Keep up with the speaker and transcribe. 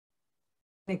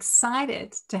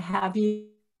excited to have you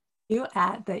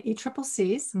at the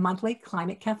ECCC's monthly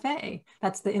Climate Cafe.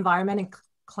 That's the Environment and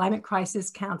Climate Crisis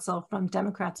Council from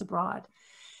Democrats Abroad.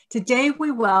 Today,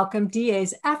 we welcome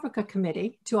DA's Africa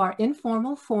Committee to our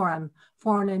informal forum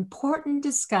for an important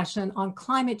discussion on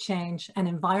climate change and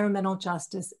environmental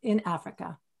justice in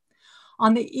Africa.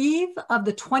 On the eve of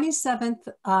the 27th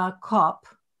COP,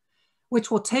 which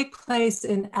will take place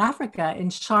in Africa in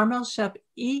Sharm el-Sheikh,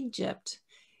 Egypt,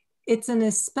 it's an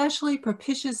especially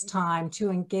propitious time to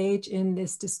engage in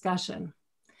this discussion.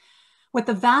 With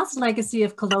the vast legacy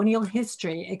of colonial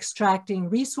history extracting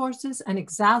resources and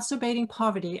exacerbating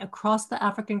poverty across the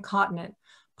African continent,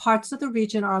 parts of the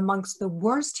region are amongst the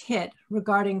worst hit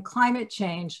regarding climate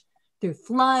change through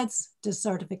floods,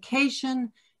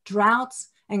 desertification, droughts,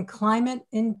 and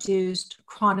climate-induced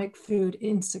chronic food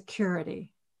insecurity.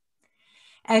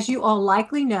 As you all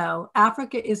likely know,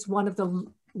 Africa is one of the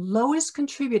lowest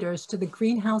contributors to the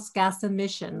greenhouse gas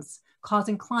emissions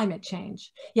causing climate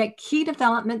change. Yet key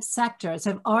development sectors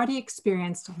have already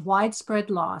experienced widespread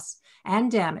loss and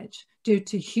damage due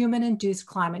to human-induced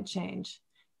climate change,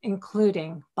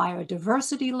 including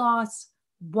biodiversity loss,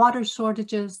 water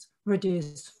shortages,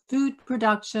 reduced food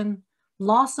production,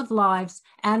 loss of lives,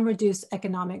 and reduced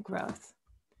economic growth.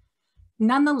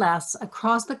 Nonetheless,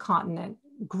 across the continent,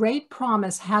 great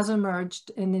promise has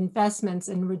emerged in investments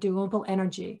in renewable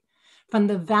energy, from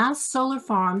the vast solar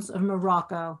farms of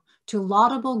Morocco to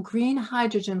laudable green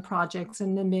hydrogen projects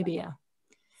in Namibia.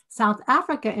 South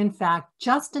Africa, in fact,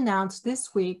 just announced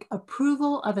this week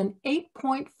approval of an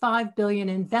 $8.5 billion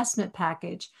investment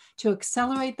package to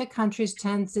accelerate the country's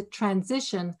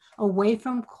transition away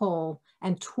from coal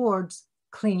and towards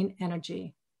clean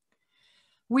energy.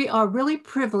 We are really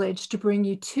privileged to bring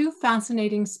you two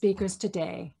fascinating speakers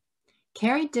today,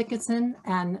 Carrie Dickinson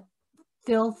and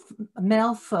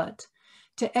Mel Foote,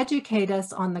 to educate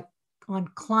us on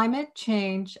climate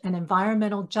change and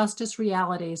environmental justice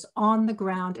realities on the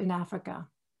ground in Africa.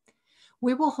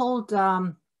 We will hold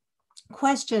the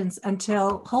questions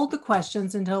until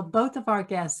both of our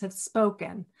guests have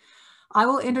spoken. I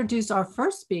will introduce our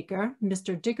first speaker,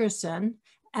 Mr. Dickerson,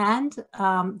 and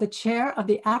the chair of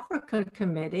the Africa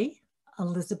Committee,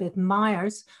 Elizabeth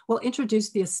Myers, will introduce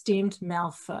the esteemed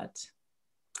Mel Foote.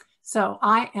 So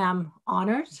I am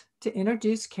honored to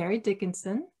introduce Carrie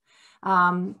Dickinson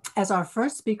as our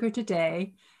first speaker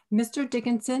today. Mr.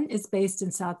 Dickinson is based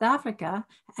in South Africa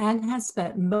and has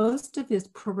spent most of his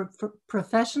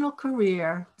professional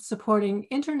career supporting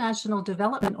international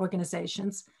development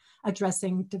organizations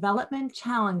addressing development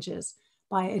challenges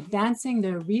by advancing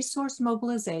their resource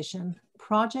mobilization,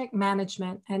 project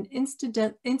management, and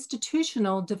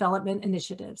institutional development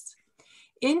initiatives.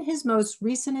 In his most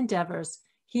recent endeavors,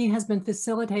 he has been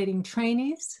facilitating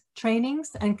trainings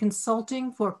and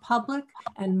consulting for public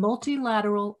and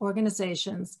multilateral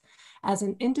organizations as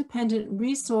an independent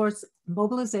resource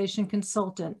mobilization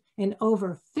consultant in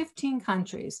over 15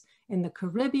 countries in the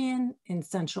Caribbean, in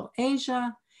Central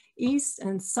Asia, East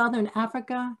and Southern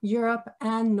Africa, Europe,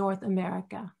 and North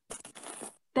America.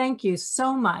 Thank you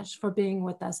so much for being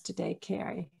with us today,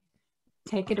 Carrie.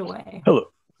 Take it away. Hello.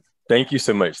 Thank you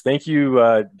so much. Thank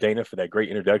you, Dana, for that great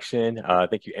introduction.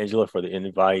 Thank you, Angela, for the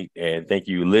invite. And thank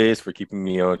you, Liz, for keeping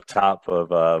me on top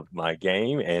of my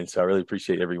game. And so I really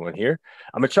appreciate everyone here.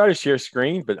 I'm going to try to share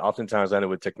screen, but oftentimes I know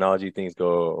with technology, things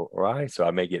go awry. So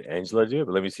I may get Angela to do it,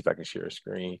 but let me see if I can share a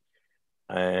screen.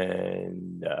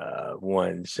 And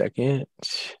 1 second.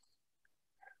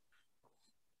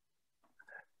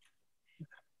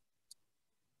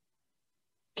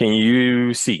 Can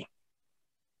you see?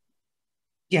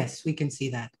 Yes, we can see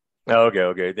that.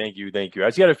 Okay. Thank you. I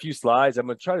just got a few slides. I'm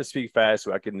going to try to speak fast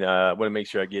so I can want to make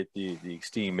sure I get the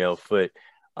esteemed Mel Foote,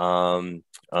 someone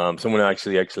I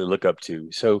actually look up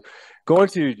to. So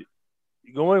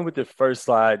going with the first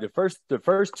slide, the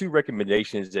first two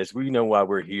recommendations, as we know why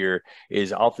we're here,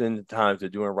 is oftentimes they're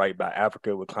doing right by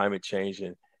Africa with climate change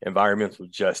and environmental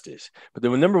justice. But the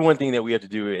number one thing that we have to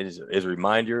do is a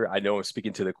reminder, I know I'm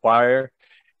speaking to the choir,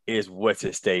 is what's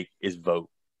at stake is vote.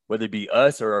 Whether it be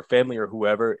us or our family or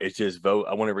whoever, it's just vote.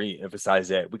 I want to re-emphasize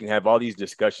that. We can have all these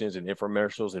discussions and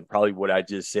infomercials and probably what I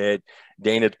just said.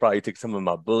 Dana probably took some of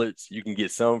my bullets. You can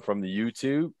get some from the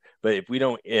YouTube. But if we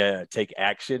don't take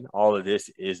action, all of this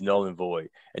is null and void.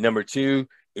 And number two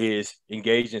is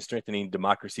engage in strengthening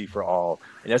democracy for all.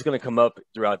 And that's going to come up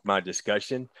throughout my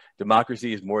discussion.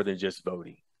 Democracy is more than just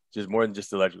voting. Just more than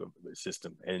just the electoral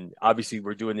system. And obviously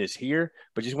we're doing this here,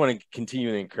 but just want to continue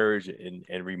to encourage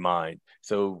and remind.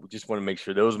 So just want to make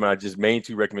sure those are my just main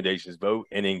two recommendations, vote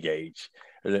and engage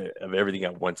of everything I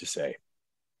want to say.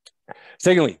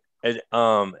 Secondly,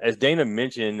 as Dana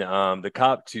mentioned, the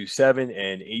COP27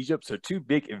 and Egypt, so two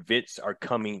big events are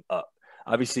coming up.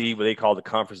 Obviously, what they call the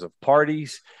Conference of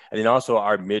Parties, and then also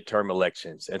our midterm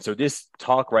elections. And so this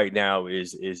talk right now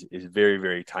is very,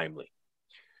 very timely.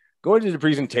 Going to the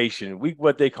presentation, we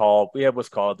have what's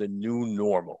called the new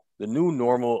normal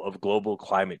of global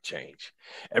climate change.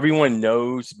 Everyone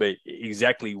knows, but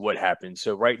exactly what happens.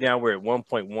 So right now we're at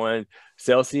 1.1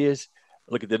 Celsius.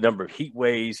 Look at the number of heat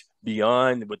waves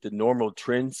beyond what the normal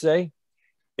trends say.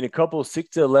 In a couple 6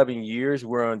 to 11 years,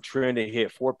 we're on trend to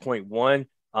hit 4.1,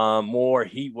 more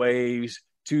heat waves,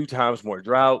 2 times more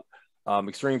drought,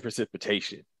 extreme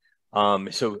precipitation.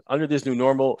 So under this new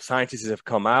normal, scientists have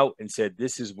come out and said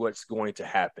this is what's going to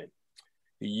happen.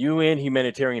 The UN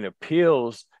humanitarian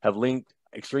appeals have linked to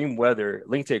extreme weather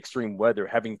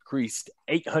have increased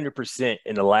 800%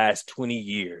 in the last 20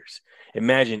 years.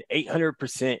 Imagine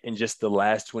 800% in just the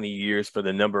last 20 years for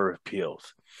the number of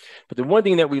appeals. But the one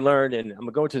thing that we learned, and I'm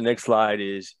gonna go to the next slide,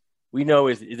 is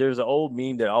there's an old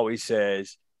meme that always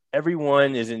says,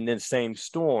 everyone is in the same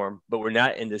storm, but we're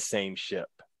not in the same ship.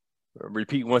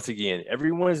 Repeat once again,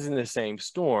 everyone's in the same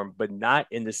storm, but not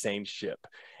in the same ship.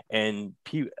 And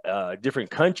different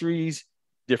countries,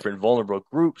 different vulnerable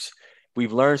groups,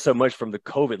 we've learned so much from the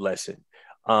COVID lesson.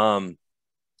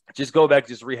 Just go back,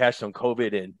 just rehash on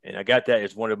COVID, and I got that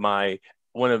as one of my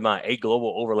 8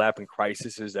 global overlapping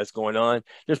crises that's going on.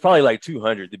 There's probably like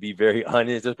 200 to be very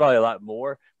honest. There's probably a lot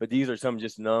more, but these are some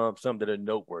that are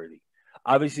noteworthy.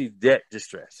 Obviously, debt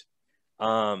distress.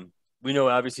 We know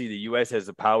obviously the U.S. has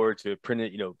the power to print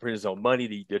its own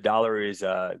money. The dollar is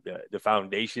the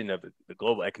foundation of the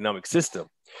global economic system.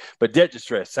 But debt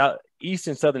distress, East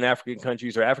and Southern African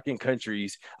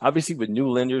countries, obviously with new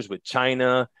lenders, with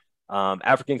China,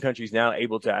 African countries now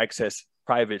able to access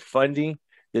private funding.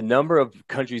 The number of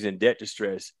countries in debt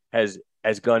distress has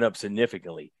gone up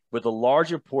significantly with a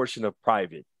larger portion of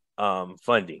private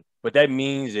funding. What that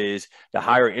means is the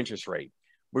higher interest rate.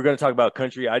 We're going to talk about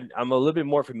country. I'm a little bit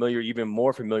even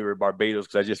more familiar with Barbados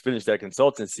because I just finished that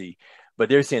consultancy. But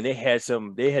they're saying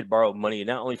they had borrowed money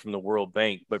not only from the World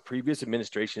Bank, but previous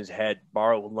administrations had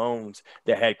borrowed loans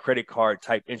that had credit card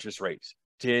type interest rates,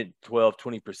 10, 12,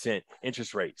 20%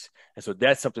 interest rates. And so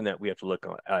that's something that we have to look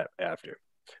at after.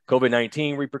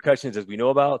 COVID-19 repercussions, as we know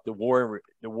about, the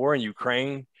war in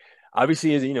Ukraine.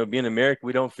 Obviously, as being American,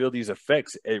 we don't feel these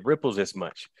effects. It ripples as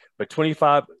much. But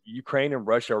Ukraine and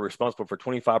Russia are responsible for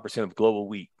 25% of global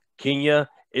wheat. Kenya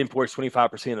imports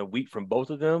 25% of wheat from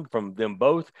them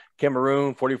both.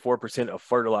 Cameroon, 44% of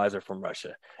fertilizer from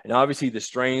Russia. And obviously, the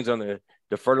strains on the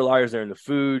fertilizer and the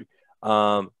food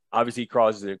obviously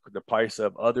causes the price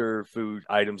of other food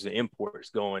items and imports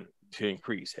going to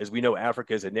increase. As we know,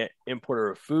 Africa is a net importer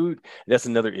of food. That's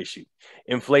another issue.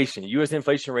 Inflation. U.S.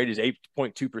 inflation rate is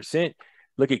 8.2%.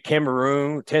 Look at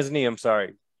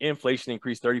Tanzania, inflation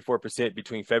increased 34%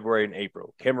 between February and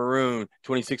April. Cameroon,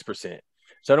 26%.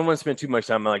 So I don't want to spend too much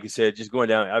time, like you said, just going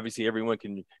down. Obviously, everyone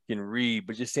can read,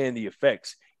 but just saying the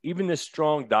effects. Even the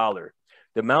strong dollar,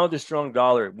 the amount of the strong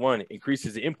dollar, one,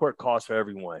 increases the import cost for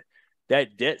everyone.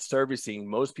 That debt servicing,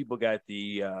 most people got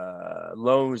the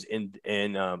loans in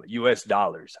U.S.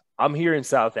 dollars. I'm here in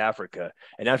South Africa,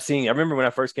 and I remember when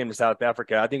I first came to South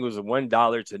Africa, I think it was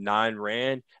 $1 to 9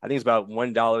 rand. I think it's about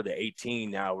 $1 to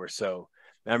 18 now or so.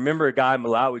 And I remember a guy in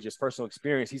Malawi, just personal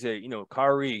experience. He said,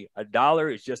 Kari,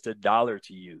 $1 is just $1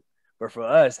 to you. But for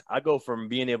us, I go from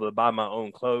being able to buy my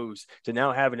own clothes to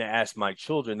now having to ask my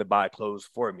children to buy clothes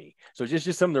for me. So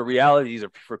just some of the realities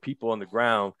for people on the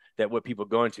ground that what people are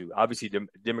going to. Obviously,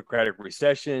 democratic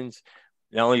recessions,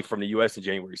 not only from the U.S. and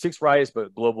January 6th riots,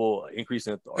 but global increase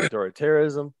in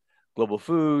authoritarianism, global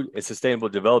food, and sustainable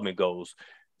development goals.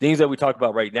 Things that we talk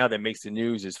about right now that makes the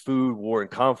news is food, war,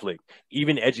 and conflict,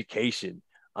 even education.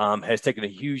 Has taken a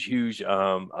huge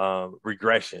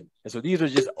regression. And so these are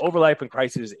just overlapping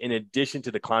crises in addition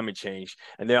to the climate change,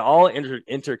 and they're all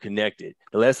interconnected.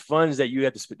 The less funds that you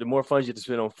have to spend, the more funds you have to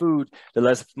spend on food, the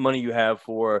less money you have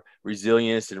for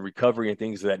resilience and recovery and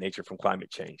things of that nature from climate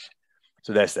change.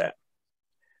 So that's that.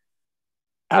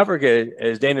 Africa,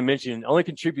 as Dana mentioned, only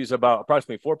contributes about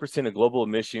approximately 4% of global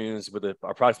emissions with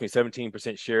approximately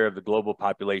 17% share of the global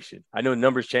population. I know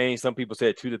numbers change. Some people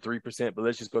said 2 to 3%, but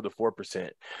let's just go to 4%.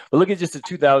 But look at just the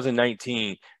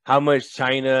 2019, how much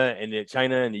China and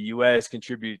the U.S.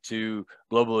 contribute to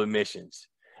global emissions.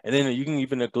 And then you can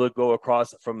even go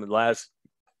across from the last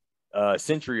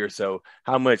century or so,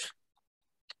 how much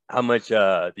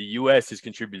the U.S. has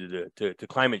contributed to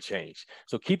climate change.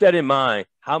 So keep that in mind,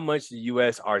 how much the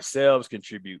U.S. ourselves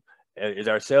contribute is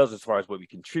ourselves as far as what we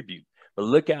contribute. But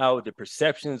look at how the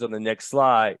perceptions on the next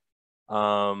slide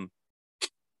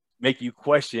make you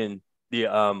question the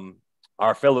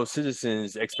our fellow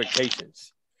citizens'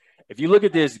 expectations. If you look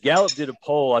at this, Gallup did a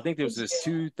poll. I think there was this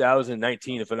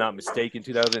 2019, if I'm not mistaken,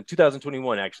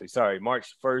 2021 actually. Sorry,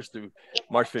 March 1st through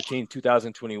March 15th,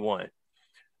 2021.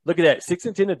 Look at that. 6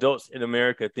 in 10 adults in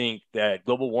America think that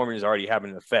global warming is already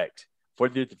having an effect.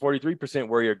 43%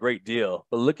 worry a great deal.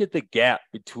 But look at the gap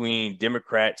between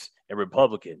Democrats and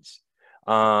Republicans.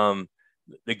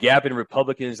 The gap in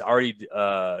Republicans already,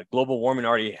 global warming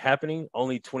already happening,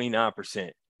 only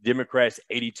 29%. Democrats,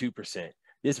 82%.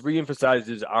 This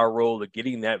reemphasizes our role of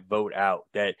getting that vote out,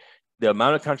 that the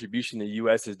amount of contribution the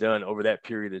U.S. has done over that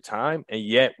period of time, and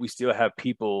yet we still have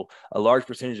people, a large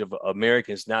percentage of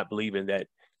Americans not believing that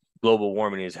global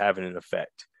warming is having an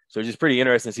effect. So it's just pretty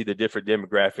interesting to see the different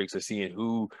demographics of seeing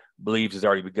who believes it's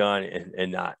already begun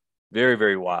and not. Very,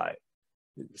 very wide.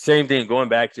 Same thing, going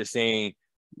back to saying,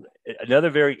 another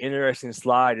very interesting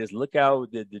slide is look how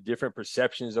the different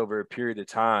perceptions over a period of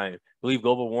time believe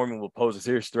global warming will pose a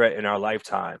serious threat in our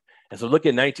lifetime. And so look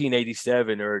at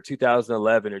 1987 or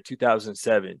 2011 or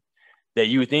 2007, that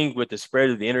you would think with the spread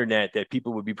of the internet that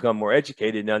people would become more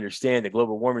educated and understand that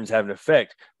global warming is having an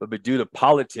effect. But due to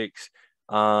politics,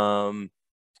 the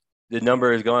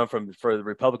number is going from, for the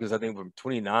Republicans, I think from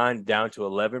 29 down to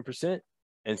 11%.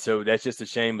 And so that's just a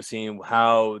shame of seeing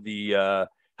how the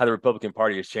Republican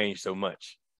Party has changed so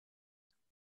much.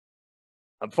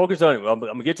 I'm focused on, I'm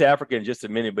gonna get to Africa in just a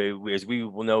minute, but as we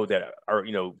will know that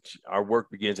our work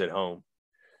begins at home.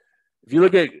 If you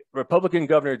look at Republican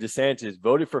Governor DeSantis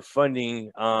voted for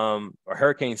funding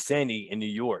Hurricane Sandy in New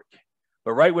York,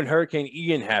 but right when Hurricane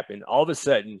Ian happened, all of a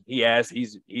sudden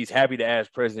he's happy to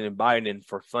ask President Biden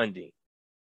for funding,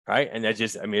 right? And that's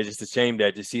just, it's just a shame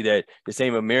that to see that the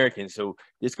same Americans. So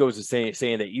this goes to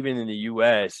saying that even in the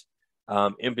U.S.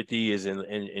 Empathy is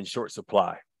in short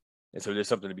supply. And so there's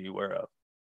something to be aware of.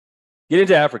 Get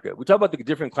into Africa. We talk about the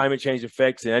different climate change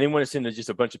effects, and I didn't want to send just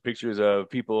a bunch of pictures of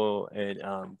people and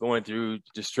going through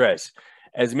distress.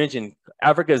 As mentioned,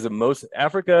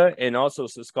 Africa and also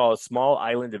it's called small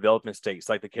island development states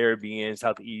like the Caribbean,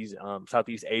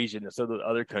 Southeast Asia, and some of the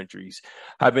other countries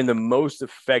have been the most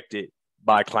affected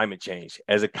by climate change.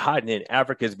 As a continent,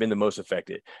 Africa has been the most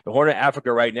affected. The Horn of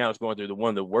Africa right now is going through one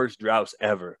of the worst droughts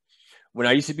ever. When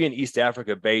I used to be in East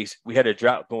Africa base, we had a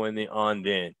drought going on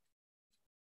then.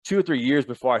 2 or 3 years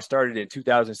before I started in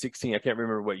 2016, I can't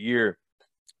remember what year,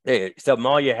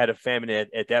 Somalia had a famine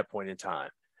at that point in time.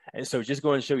 And so just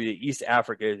going to show you that East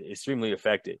Africa is extremely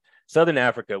affected. Southern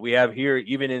Africa, we have here,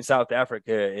 even in South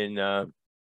Africa, in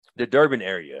the Durban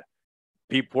area,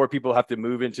 poor people have to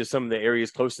move into some of the areas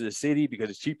close to the city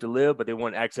because it's cheap to live, but they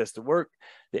want access to work.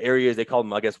 The areas, they call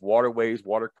them, I guess, waterways,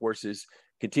 water courses,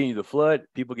 continue to flood.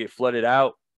 People get flooded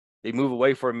out. They move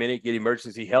away for a minute, get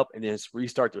emergency help, and then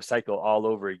restart their cycle all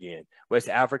over again. West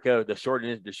Africa, the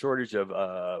shortage of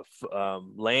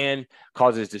land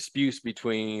causes disputes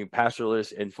between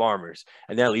pastoralists and farmers,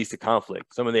 and that leads to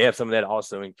conflict. They have some of that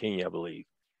also in Kenya, I believe.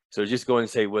 So just go and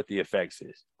say what the effects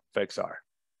are.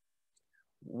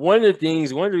 One of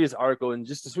this article, and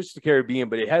just to switch to Caribbean,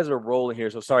 but it has a role in here.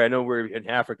 So sorry, I know we're in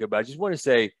Africa, but I just want to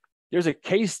say there's a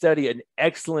case study, an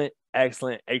excellent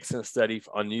study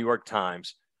on New York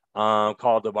Times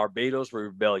called The Barbados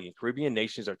Rebellion. Caribbean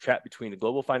nations are trapped between the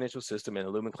global financial system and a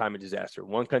looming climate disaster.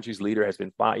 One country's leader has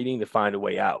been fighting to find a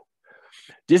way out.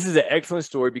 This is an excellent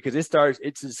story because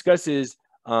it discusses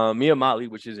Mia Motley,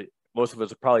 which is most of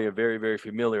us are probably very, very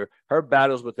familiar, her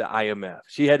battles with the IMF.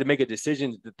 She had to make a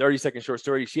decision, the 30-second short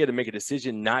story, she had to make a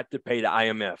decision not to pay the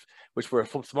IMF, which for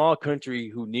a small country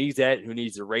who needs that, who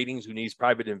needs the ratings, who needs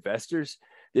private investors,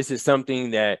 this is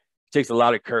something that takes a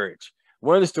lot of courage.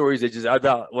 One of the stories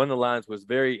that one of the lines was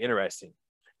very interesting.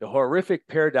 The horrific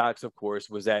paradox, of course,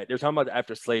 was that they're talking about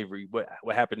after slavery, what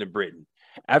happened in Britain.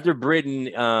 After Britain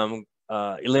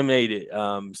eliminated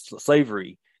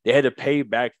slavery, they had to pay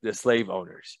back the slave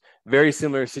owners. Very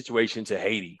similar situation to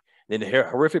Haiti. Then the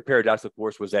horrific paradox, of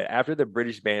course, was that after the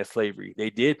British banned slavery, they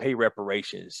did pay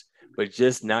reparations, but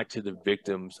just not to the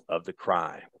victims of the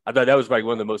crime. I thought that was like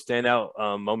one of the most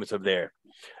standout moments of there.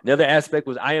 Another aspect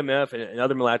was IMF and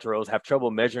other multilaterals have trouble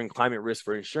measuring climate risk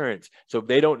for insurance. So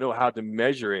they don't know how to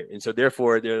measure it. And so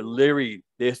therefore,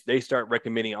 they start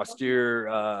recommending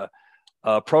austere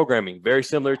programming, very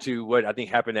similar to what I think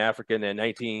happened in Africa in the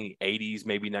 1980s,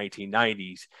 maybe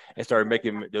 1990s, and started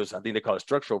making those, I think they call it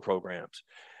structural programs.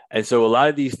 And so a lot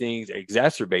of these things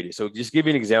exacerbated. So just give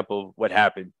you an example of what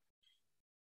happened.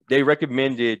 They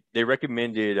recommended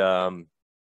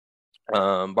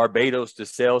Barbados to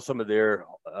sell some of their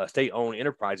state-owned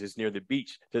enterprises near the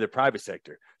beach to the private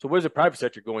sector. So what is the private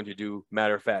sector going to do?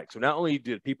 Matter of fact, so not only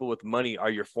do people with money are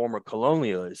your former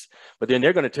colonialists, but then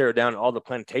they're going to tear down all the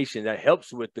plantation that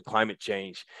helps with the climate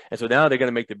change. And so now they're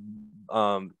going to make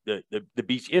the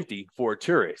beach empty for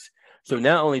tourists. So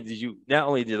not only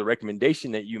did the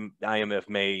recommendation that IMF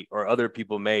made or other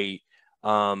people made,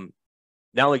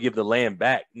 not only give the land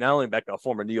back, not only back to a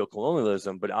form of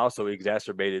neocolonialism, but also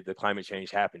exacerbated the climate change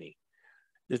happening.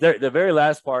 The very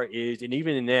last part is, and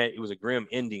even in that, it was a grim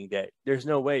ending, that there's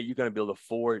no way you're going to be able to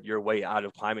forward your way out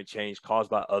of climate change caused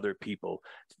by other people.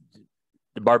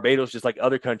 The Barbados, just like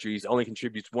other countries, only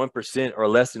contributes 1% or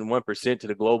less than 1% to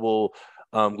the global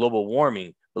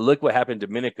warming. But look what happened in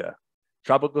Dominica.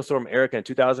 Tropical Storm Erica in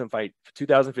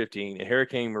 2015 and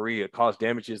Hurricane Maria caused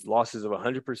damages, losses of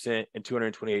 100% and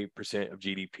 228% of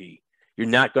GDP. You're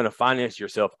not going to finance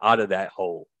yourself out of that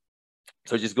hole.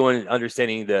 So just going and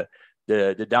understanding the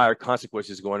dire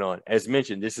consequences going on. As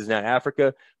mentioned, this is not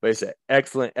Africa, but it's an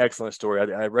excellent, excellent story.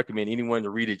 I recommend anyone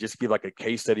to read it, just to give like a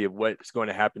case study of what's going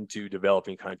to happen to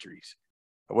developing countries,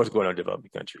 or what's going on in developing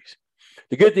countries.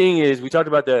 The good thing is we talked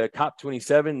about the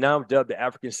COP27, now dubbed the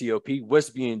African COP.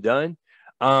 What's being done?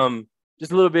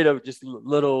 Just a little bit of the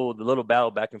little battle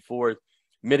back and forth.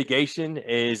 Mitigation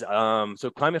is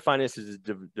so climate finance is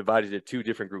divided into two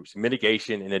different groups: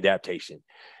 mitigation and adaptation.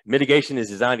 Mitigation is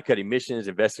designed to cut emissions,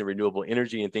 invest in renewable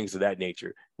energy, and things of that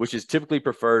nature, which is typically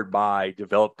preferred by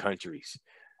developed countries.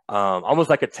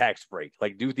 Almost like a tax break,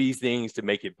 like do these things to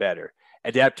make it better.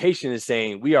 Adaptation is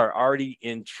saying we are already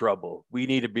in trouble. We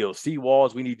need to build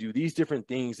seawalls. We need to do these different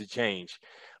things to change.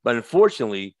 But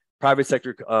unfortunately, private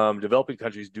sector developing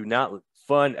countries do not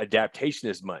fund adaptation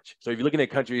as much. So if you're looking at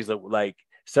countries like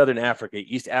Southern Africa,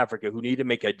 East Africa, who need to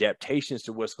make adaptations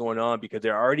to what's going on because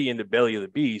they're already in the belly of the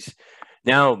beast,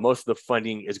 now most of the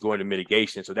funding is going to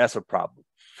mitigation. So that's a problem.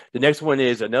 The next one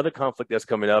is another conflict that's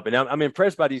coming up. And I'm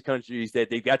impressed by these countries that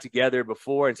they got together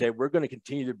before and said, we're going to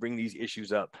continue to bring these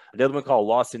issues up. Another one called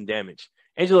loss and damage.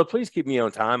 Angela, please keep me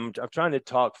on time. I'm trying to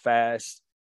talk fast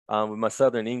with my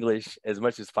Southern English as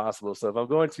much as possible. So if I'm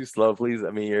going too slow, please,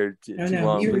 you're too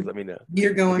long, please let me know.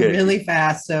 You're going really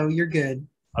fast, so you're good.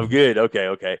 I'm good.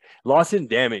 Okay. Loss and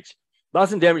damage.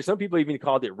 Loss and damage, some people even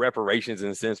called it reparations in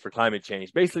a sense for climate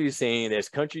change. Basically saying as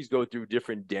countries go through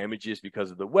different damages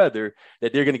because of the weather,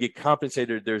 that they're going to get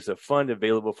compensated. There's a fund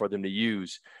available for them to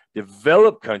use.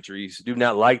 Developed countries do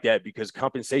not like that because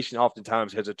compensation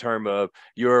oftentimes has a term of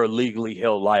you're legally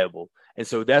held liable. And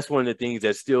so that's one of the things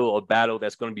that's still a battle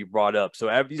that's going to be brought up.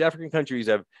 So these African countries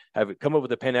have come up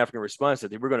with a Pan-African response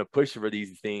that we're going to push for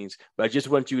these things. But I just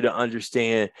want you to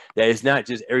understand that it's not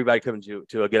just everybody coming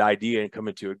to a good idea and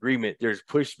coming to agreement. There's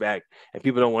pushback and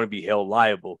people don't want to be held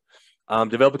liable.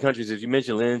 Developing countries, as you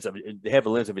mentioned, they have a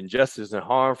lens of injustice and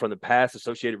harm from the past,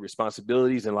 associated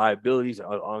responsibilities and liabilities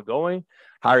are ongoing.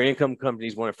 Higher income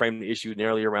companies want to frame the issue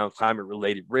narrowly around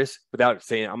climate-related risk without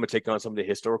saying, I'm going to take on some of the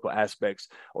historical aspects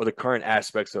or the current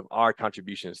aspects of our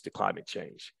contributions to climate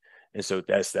change. And so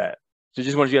that's that. So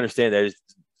just wanted you to understand that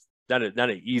it's not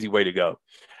an easy way to go.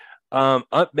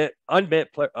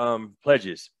 Unmet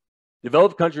pledges.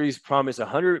 Developed countries promise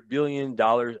 $100 billion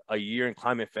a year in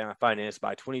climate finance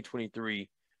by 2023,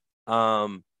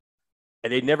 and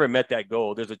they never met that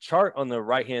goal. There's a chart on the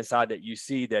right-hand side that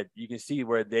you can see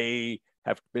where they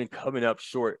have been coming up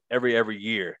short every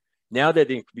year. Now that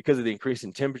because of the increase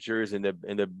in temperatures and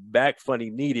the back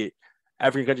funding needed,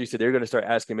 African countries said they're going to start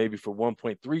asking maybe for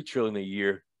 1.3 trillion a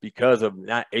year because of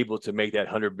not able to make that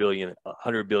 100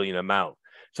 billion amount.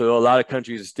 So a lot of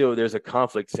countries there's a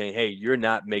conflict saying, hey, you're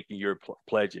not making your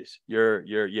pledges, your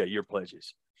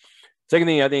pledges. Second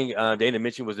thing I think Dana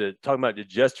mentioned was talking about the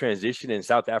just transition and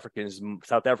South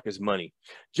Africa's money.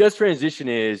 Just transition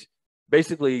is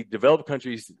basically developing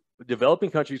countries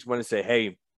want to say,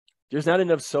 hey, there's not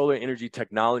enough solar energy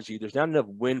technology. There's not enough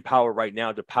wind power right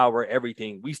now to power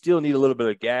everything. We still need a little bit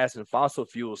of gas and fossil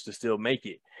fuels to still make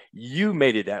it. You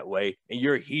made it that way, and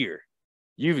you're here.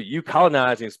 You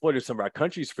colonized and exploited some of our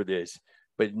countries for this.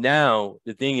 But now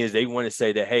the thing is, they want to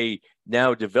say that, hey,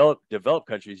 now developed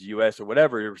countries, US or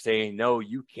whatever, are saying, no,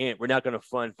 you can't. We're not going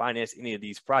to finance any of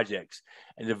these projects.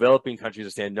 And developing countries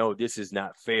are saying, no, this is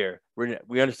not fair.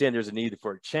 We understand there's a need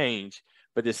for a change,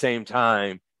 but at the same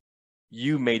time,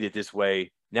 you made it this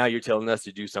way. Now you're telling us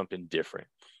to do something different.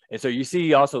 And so you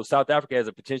see also South Africa has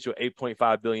a potential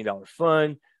 $8.5 billion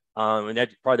fund. And that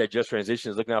part of that just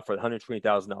transition is looking out for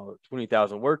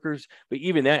 20,000 workers. But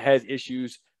even that has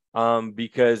issues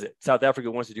because South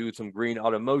Africa wants to do some green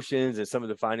automotions, and some of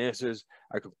the financiers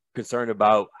are concerned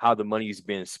about how the money is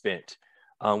being spent,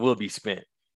 will be spent.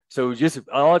 So just a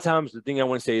lot of times, the thing I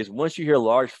want to say is once you hear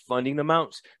large funding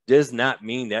amounts, does not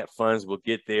mean that funds will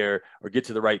get there or get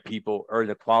to the right people or in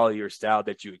the quality or style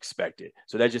that you expected.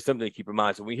 So that's just something to keep in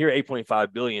mind. So when we hear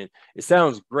 8.5 billion, it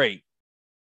sounds great,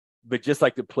 but just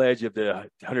like the pledge of the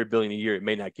 100 billion a year, it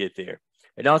may not get there.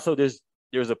 And also there's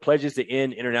a pledges to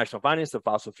end international finance of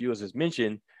fossil fuels as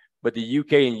mentioned, but the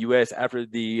UK and US after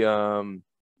the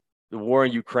war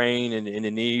in Ukraine and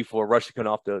the need for Russia to cut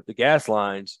off the gas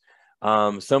lines,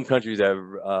 some countries have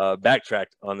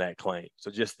backtracked on that claim. So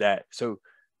just that. So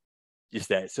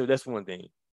that's one thing.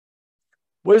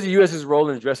 What is the U.S.'s role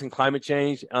in addressing climate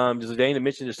change? As Dana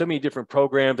mentioned, there's so many different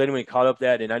programs. Anyone caught up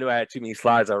that? And I know I had too many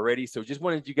slides already. So just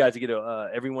wanted you guys to get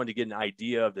everyone to get an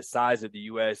idea of the size of the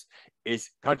U.S.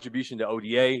 Its contribution to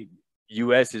ODA.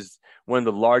 U.S. is one of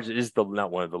the largest,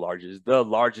 the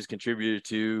largest contributor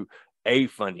to aid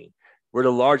funding. We're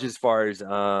the largest as far as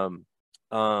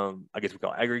I guess we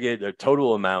call aggregate the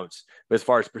total amounts, but as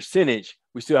far as percentage,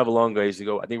 we still have a long ways to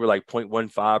go. I think we're like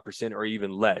 0.15% or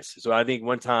even less. So I think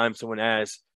one time someone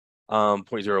asked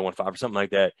 0.015 or something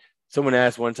like that. Someone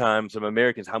asked one time some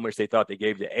Americans how much they thought they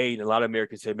gave to aid, and a lot of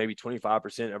Americans said maybe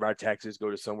 25% of our taxes go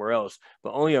to somewhere else,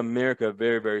 but only America, a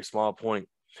very, very small point.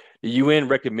 The UN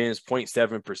recommends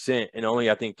 0.7%, and only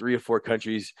I think 3 or 4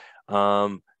 countries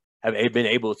have been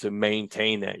able to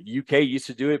maintain that. UK used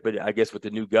to do it, but I guess with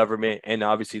the new government and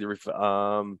obviously the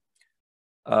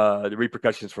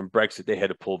repercussions from Brexit, they had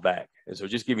to pull back. And so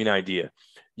just give you an idea.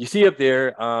 You see up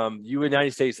there,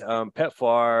 United States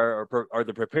PEPFAR or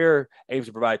the Prepare aims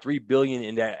to provide $3 billion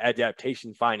in that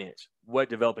adaptation finance, what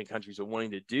developing countries are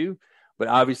wanting to do. But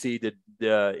obviously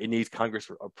it needs Congress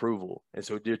approval. And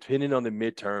so depending on the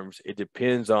midterms, it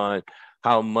depends on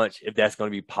how much, if that's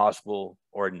going to be possible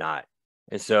or not.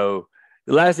 And so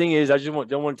the last thing is, I just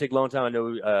don't want to take a long time. I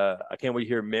know I can't wait to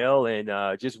hear Mel.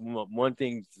 And just one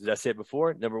thing, as I said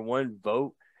before, number 1,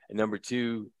 vote. And number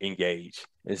 2, engage.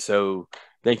 And so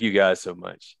thank you guys so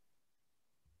much.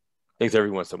 Thanks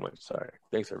everyone so much. Sorry.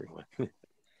 Thanks everyone.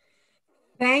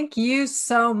 Thank you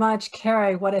so much,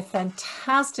 Carrie. What a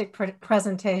fantastic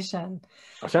presentation.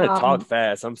 I'm trying to talk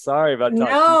fast. I'm sorry if I talk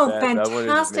too fast.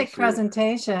 Fantastic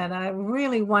presentation.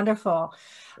 Really wonderful.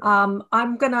 I'm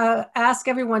going to ask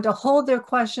everyone to hold their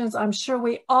questions. I'm sure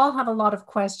we all have a lot of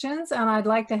questions, and I'd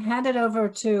like to hand it over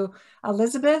to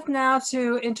Elizabeth now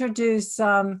to introduce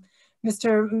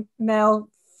Mr. Mel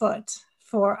Foote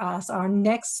for us, our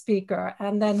next speaker,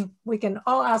 and then we can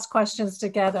all ask questions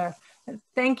together.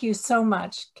 Thank you so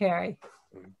much, Carrie.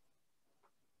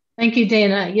 Thank you,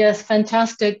 Dana. Yes,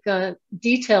 fantastic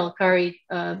detail, Carrie.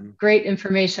 Great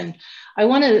information. I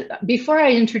want to, before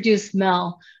I introduce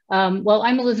Mel, well,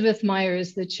 I'm Elizabeth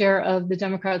Myers, the chair of the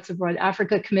Democrats Abroad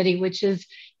Africa Committee, which is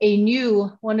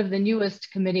one of the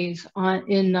newest committees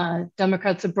in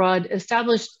Democrats Abroad,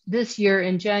 established this year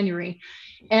in January.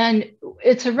 And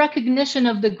it's a recognition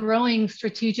of the growing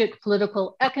strategic,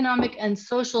 political, economic, and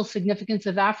social significance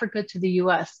of Africa to the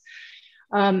US.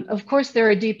 Of course, there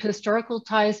are deep historical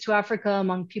ties to Africa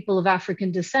among people of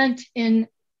African descent in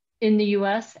the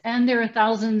US, and there are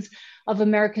thousands of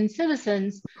American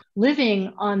citizens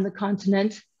living on the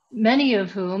continent, many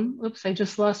of whom, oops, I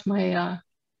just lost my,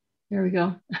 there we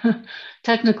go,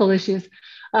 technical issues,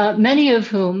 many of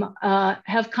whom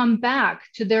have come back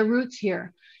to their roots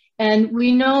here. And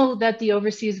we know that the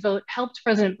overseas vote helped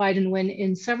President Biden win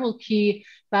in several key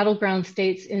battleground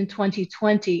states in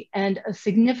 2020, and a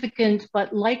significant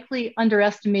but likely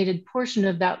underestimated portion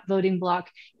of that voting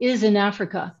bloc is in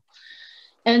Africa.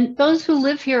 And those who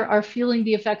live here are feeling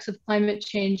the effects of climate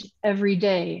change every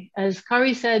day. As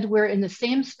Kari said, we're in the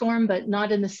same storm, but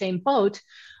not in the same boat.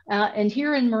 And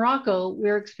here in Morocco,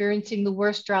 we're experiencing the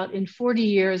worst drought in 40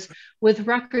 years, with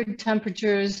record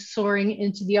temperatures soaring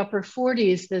into the upper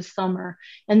 40s this summer.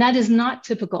 And that is not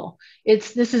typical.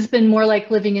 This has been more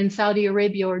like living in Saudi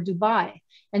Arabia or Dubai.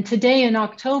 And today in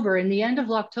October, in the end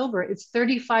of October, it's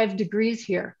 35 degrees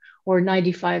here, or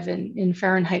 95 in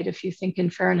Fahrenheit, if you think in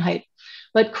Fahrenheit.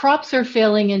 But crops are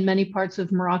failing in many parts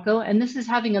of Morocco, and this is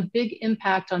having a big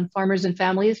impact on farmers and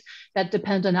families that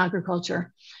depend on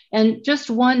agriculture. And just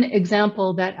one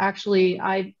example that actually,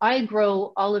 I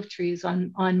grow olive trees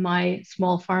on my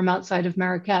small farm outside of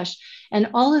Marrakesh, and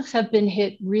olives have been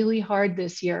hit really hard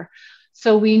this year.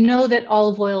 So we know that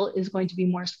olive oil is going to be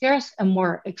more scarce and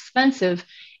more expensive,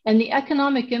 and the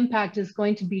economic impact is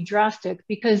going to be drastic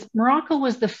because Morocco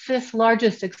was the 5th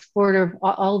largest exporter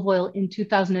of olive oil in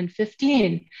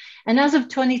 2015. And as of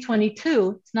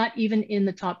 2022, it's not even in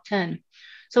the top 10.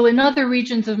 So in other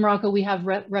regions of Morocco, we have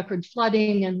record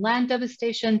flooding and land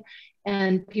devastation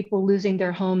and people losing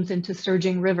their homes into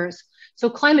surging rivers. So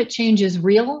climate change is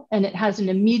real, and it has an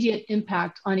immediate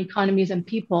impact on economies and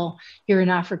people here in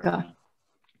Africa.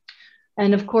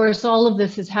 And of course, all of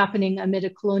this is happening amid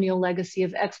a colonial legacy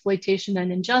of exploitation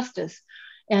and injustice.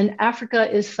 And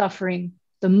Africa is suffering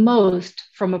the most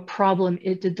from a problem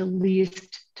it did the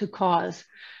least to cause.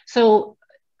 So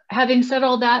having said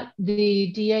all that,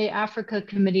 the DA Africa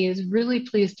Committee is really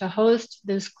pleased to host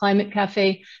this Climate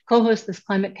Cafe, co-host this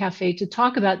Climate Cafe to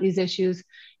talk about these issues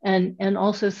and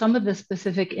also some of the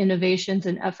specific innovations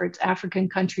and efforts African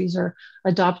countries are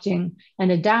adopting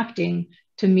and adapting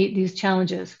to meet these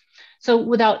challenges. So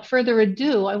without further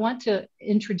ado, I want to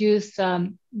introduce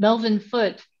Melvin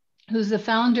Foote, who's the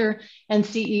founder and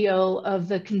CEO of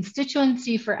the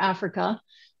Constituency for Africa,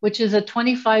 which is a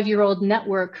 25-year-old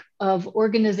network of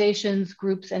organizations,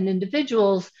 groups, and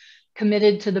individuals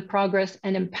committed to the progress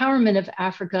and empowerment of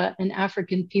Africa and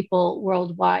African people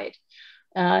worldwide.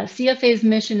 CFA's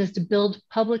mission is to build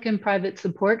public and private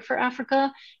support for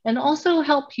Africa and also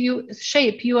help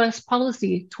shape US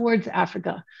policy towards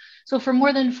Africa. So for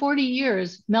more than 40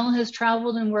 years, Mel has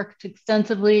traveled and worked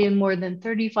extensively in more than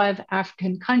 35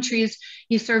 African countries.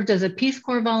 He served as a Peace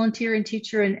Corps volunteer and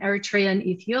teacher in Eritrea and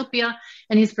Ethiopia,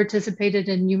 and he's participated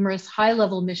in numerous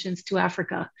high-level missions to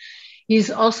Africa. He's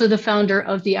also the founder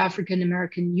of the African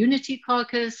American Unity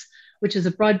Caucus, which is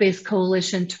a broad-based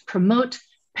coalition to promote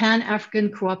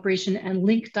Pan-African cooperation and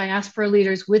link diaspora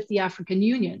leaders with the African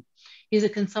Union. He's a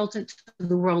consultant to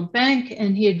the World Bank,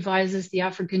 and he advises the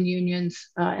African Union's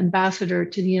ambassador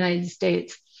to the United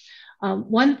States.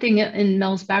 One thing in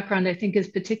Mel's background I think is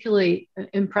particularly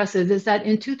impressive is that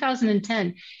in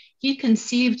 2010, he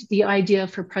conceived the idea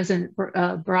for President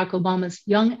Barack Obama's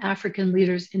Young African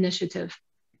Leaders Initiative.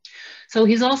 So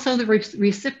he's also the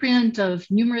recipient of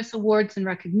numerous awards and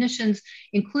recognitions,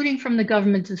 including from the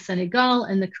government of Senegal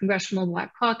and the Congressional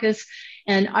Black Caucus.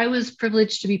 And I was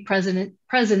privileged to be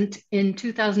present in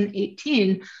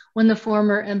 2018 when the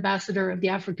former ambassador of the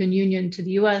African Union to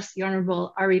the US, the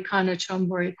Honorable Arikana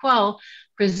Chombo-Equal,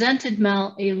 presented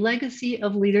Mel a Legacy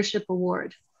of Leadership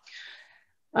Award.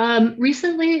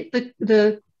 Recently,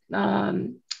 the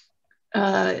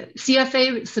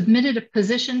CFA submitted a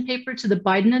position paper to the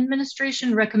Biden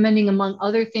administration recommending, among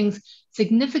other things,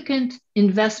 significant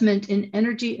investment in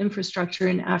energy infrastructure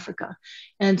in Africa.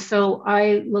 And so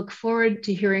I look forward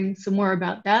to hearing some more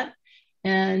about that.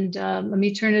 And let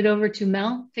me turn it over to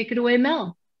Mel. Take it away,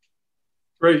 Mel.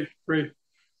 Great, great.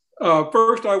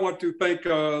 First, I want to thank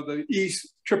the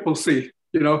ECCC.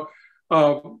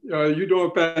 You're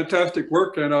doing fantastic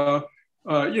work, and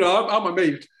I'm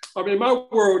amazed. I mean, my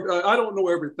world, I don't know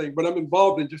everything, but I'm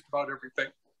involved in just about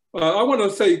everything. I want to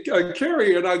say,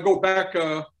 Carrie and I go back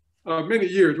many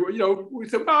years. We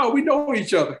said, oh, we know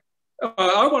each other.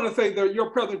 I want to say that your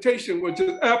presentation was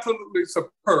just absolutely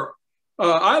superb.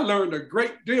 I learned a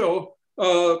great deal,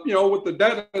 with the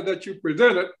data that you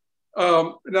presented.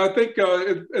 And I think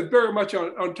it's very much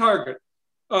on target.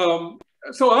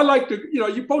 So I like to,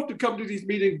 you're supposed to come to these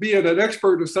meetings being an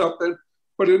expert or something.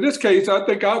 But in this case, I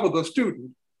think I was a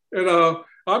student. And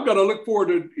I'm going to look forward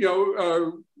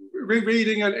to,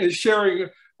 rereading and sharing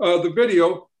the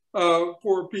video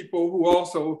for people who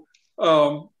also,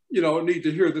 need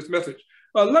to hear this message.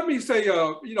 Let me say,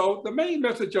 the main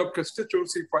message of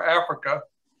Constituency for Africa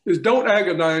is don't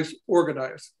agonize,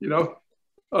 organize.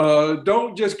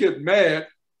 Don't just get mad,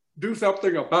 do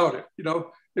something about it.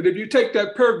 And if you take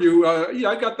that purview,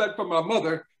 I got that from my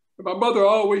mother. My mother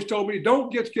always told me, don't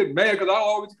just get mad, because I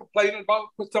always complaining about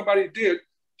what somebody did.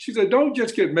 She said, don't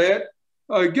just get mad,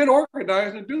 get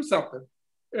organized and do something.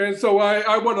 And so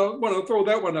I want to throw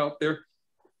that one out there.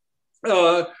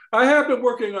 I have been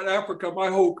working on Africa my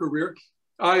whole career.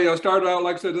 I started out,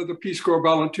 like I said, as a Peace Corps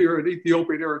volunteer in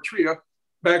Ethiopia and Eritrea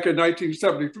back in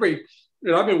 1973.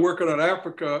 And I've been working on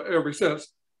Africa ever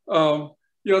since.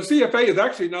 CFA is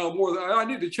actually now more than, I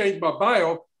need to change my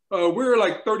bio. We're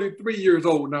like 33 years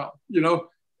old now, and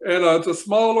it's a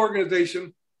small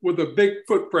organization with a big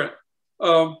footprint.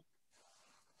 The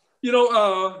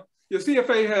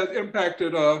CFA has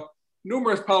impacted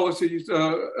numerous policies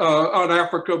on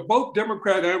Africa, both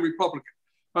Democrat and Republican.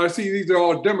 I see these are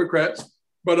all Democrats,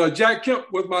 but Jack Kemp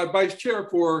was my vice chair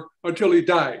until he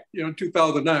died, in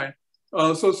 2009.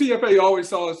 So CFA always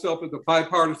saw itself as a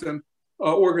bipartisan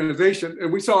organization,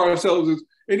 and we saw ourselves as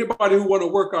anybody who want to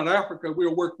work on Africa,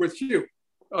 we'll work with you.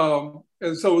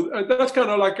 And so that's kind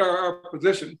of like our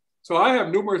position. So I have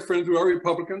numerous friends who are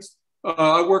Republicans.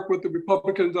 I work with the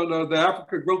Republicans on the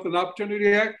Africa Growth and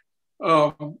Opportunity Act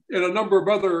and a number of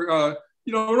other,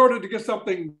 in order to get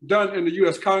something done in the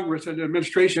US Congress and the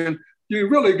administration, you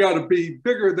really got to be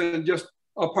bigger than just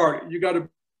a party. You got to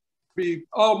be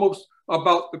almost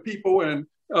about the people and,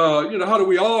 how do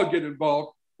we all get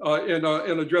involved in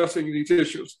addressing these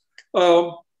issues.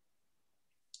 I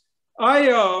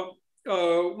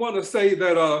want to say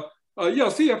that,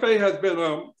 CFA has been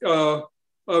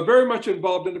very much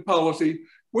involved in the policy.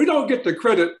 We don't get the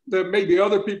credit that maybe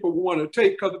other people want to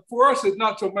take, because for us, it's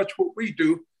not so much what we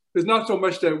do. It's not so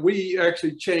much that we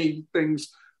actually change things.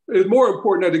 It's more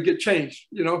important that it get changed,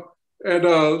 And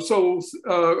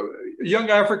Young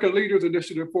African Leaders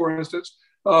Initiative, for instance,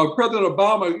 President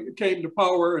Obama came to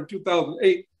power in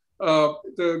 2008.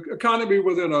 The economy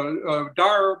was in a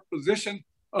dire position,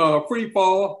 free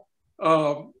fall,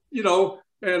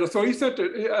 and so he sent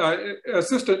an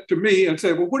assistant to me and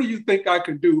said, well, what do you think I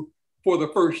can do for the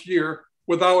first year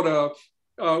without,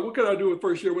 what can I do the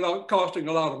first year without costing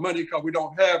a lot of money, because we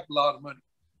don't have a lot of money.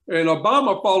 And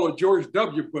Obama followed George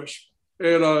W. Bush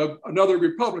and another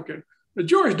Republican. And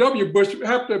George W. Bush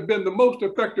happened to have been the most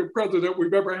effective president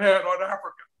we've ever had on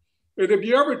Africa. And if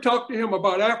you ever talk to him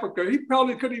about Africa, he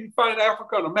probably couldn't even find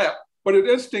Africa on a map, but his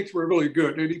instincts were really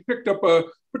good. And he put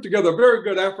together a very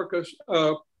good Africa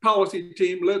policy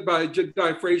team led by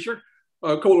Jedi Frazier.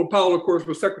 Colin Powell, of course,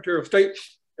 was Secretary of State.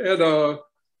 And,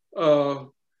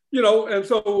 and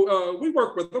so we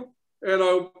worked with them.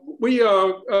 And we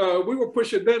were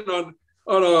pushing then on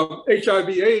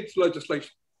HIV/AIDS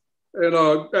legislation. And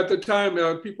at the time,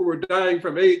 people were dying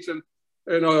from AIDS, and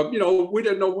we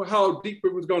didn't know how deep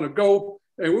it was going to go.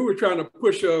 And we were trying to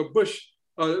push Bush.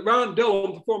 Ron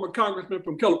Dillon, the former congressman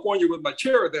from California, was my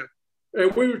chair then.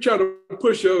 And we were trying to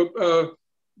push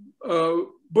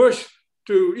Bush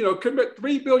to, commit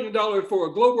 $3 billion for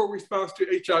a global response to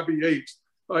HIV/AIDS.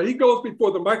 He goes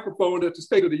before the microphone at the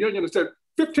State of the Union and said,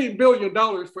 $15 billion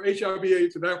for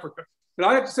HIV/AIDS in Africa. And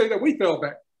I have to say that we fell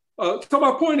back. So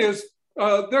my point is,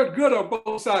 they're good on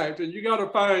both sides, and you got to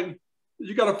find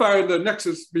the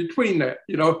nexus between that.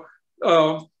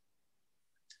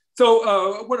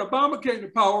 So when Obama came to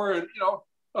power, and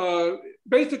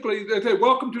basically they said,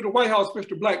 "Welcome to the White House,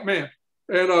 Mr. Black Man."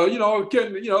 And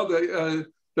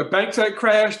the banks had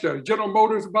crashed, General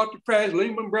Motors about to crash,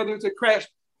 Lehman Brothers had crashed,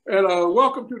 and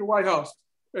welcome to the White House.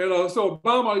 And so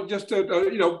Obama just said,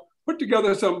 put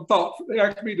together some thoughts. They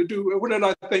asked me to do what did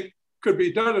I think could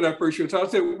be done in that first year. So I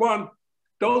said, one,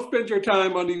 don't spend your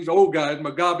time on these old guys,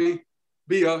 Mugabe,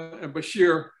 Biya, and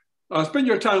Bashir. Spend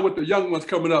your time with the young ones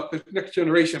coming up, the next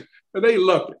generation. And they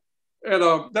loved it.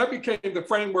 And that became the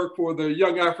framework for the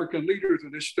Young African Leaders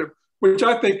Initiative, which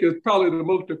I think is probably the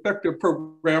most effective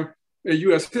program in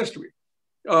U.S. history.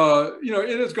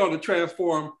 It is going to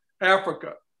transform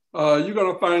Africa. You're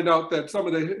going to find out that some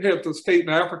of the heads of state in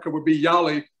Africa would be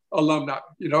Yali alumni.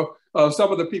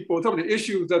 Some of the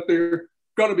issues that they're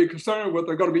going to be concerned with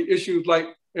are going to be issues like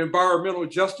environmental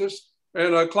justice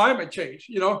and climate change,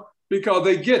 because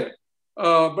they get it.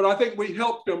 But I think we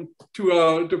helped them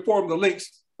to form the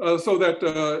links so that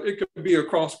it could be a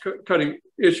cross-cutting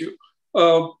issue.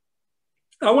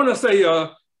 I want to say,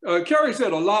 Kerry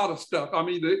said a lot of stuff. I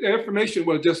mean, the information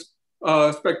was just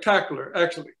spectacular,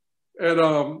 actually.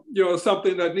 And,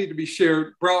 something that needs to be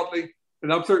shared broadly.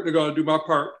 And I'm certainly going to do my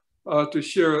part to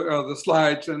share the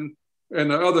slides and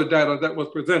the other data that was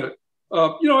presented.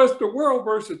 It's the world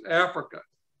versus Africa.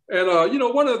 And,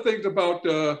 one of the things about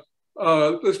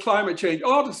this climate change,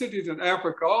 all the cities in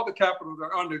Africa, all the capitals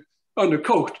are on the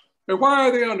coast. And why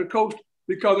are they on the coast?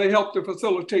 Because they help to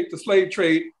facilitate the slave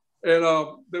trade and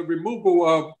the removal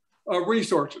of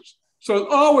resources. So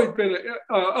it's always been an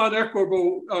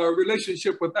unequitable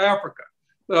relationship with Africa.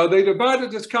 They divided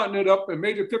this continent up and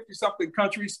made it 50-something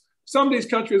countries. Some of these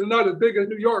countries are not as big as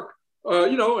New York,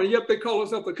 and yet they call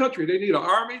themselves a country. They need an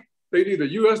army, they need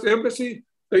a U.S. embassy,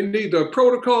 they need the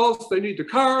protocols, they need the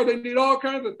car, they need all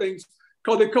kinds of things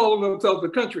because they call themselves a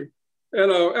country.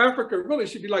 And Africa really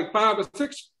should be like 5 or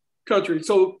 6 countries.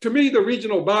 So to me, the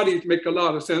regional bodies make a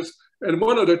lot of sense. And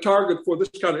one of the targets for this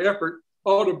kind of effort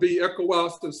ought to be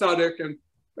ECOWAS and SADC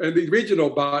and these regional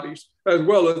bodies, as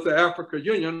well as the Africa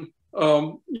Union,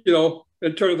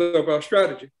 in terms of our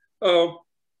strategy.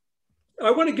 I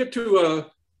want to get to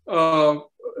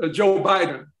Joe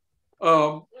Biden.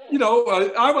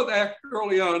 I was asked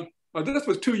early on, this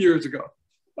was 2 years ago,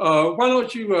 why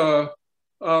don't you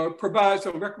provide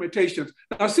some recommendations?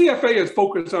 Now, CFA is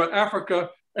focused on Africa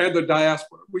and the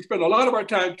diaspora. We spend a lot of our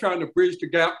time trying to bridge the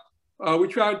gap. We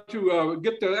tried to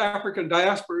get the African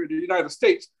diaspora in the United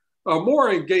States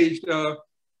more engaged in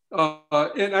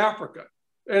Africa.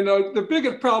 And the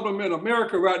biggest problem in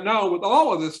America right now with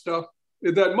all of this stuff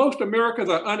is that most Americans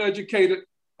are uneducated,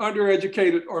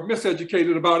 undereducated, or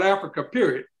miseducated about Africa,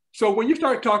 period. So when you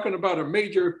start talking about a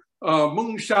major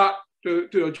moonshot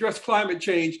to address climate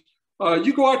change,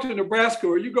 You go out to Nebraska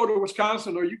or you go to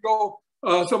Wisconsin or you go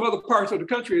some other parts of the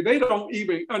country, they don't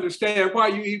even understand why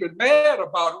you even mad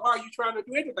about it. Why are you trying to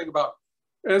do anything about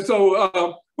it? And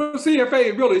so what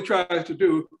CFA really tries to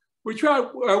do, we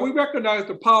recognize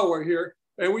the power here,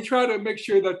 and we try to make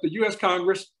sure that the U.S.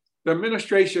 Congress, the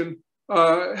administration,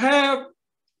 have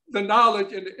the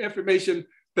knowledge and the information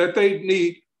that they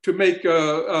need to make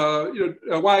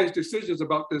wise decisions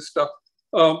about this stuff.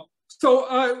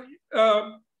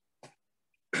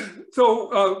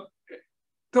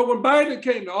 So when Biden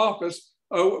came to office,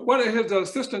 one of his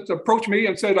assistants approached me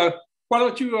and said, "Why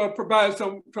don't you provide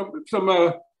some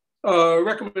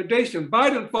recommendations?"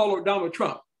 Biden followed Donald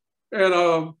Trump, and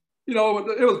it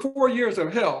was 4 years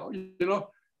of hell.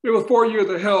 It was 4 years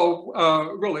of hell,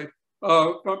 really,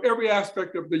 from every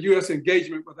aspect of the U.S.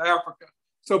 engagement with Africa.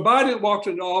 So Biden walks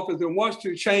into office and wants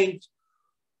to change,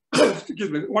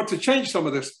 wants to change some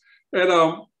of this. And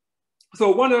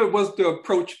so one of it was the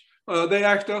approach. They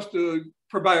asked us to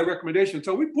provide recommendations.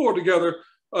 So we pulled together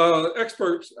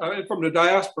experts from the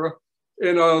diaspora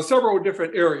in several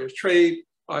different areas: trade,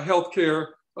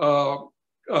 healthcare,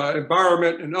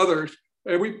 environment, and others.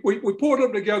 And we pulled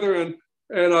them together and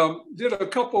did a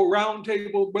couple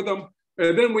roundtables with them.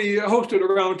 And then we hosted a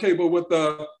roundtable with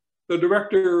the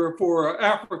director for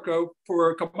Africa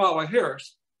for Kamala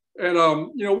Harris. And,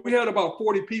 we had about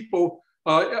 40 people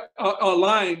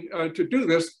online to do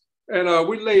this. And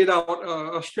we laid out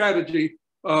a strategy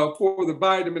for the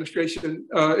Biden administration.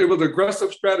 It was an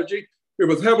aggressive strategy. It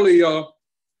was heavily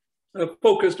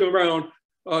focused around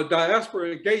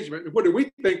diaspora engagement. What do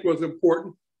we think was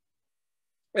important?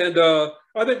 And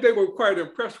I think they were quite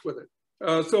impressed with it.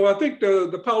 So I think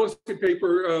the policy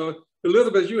paper,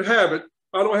 Elizabeth, you have it.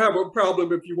 I don't have a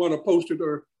problem if you want to post it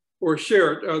or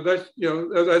share it.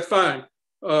 That's fine.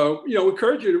 We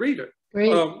encourage you to read it.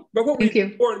 Great. But what Thank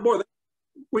you. More,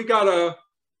 we got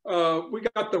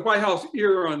the White House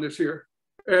ear on this here,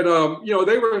 and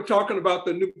they were talking about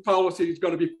the new policies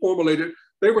going to be formulated.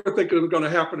 They were thinking it was going to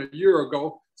happen a year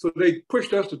ago, so they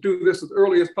pushed us to do this as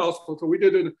early as possible. So we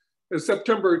did it in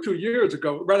September 2 years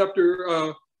ago, right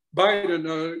after Biden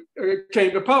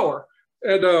came to power,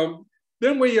 and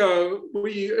then we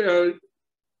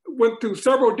went through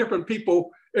several different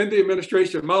people in the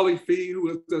administration: Molly Fee, who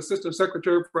was the Assistant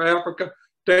Secretary for Africa;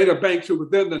 Dana Banks, who was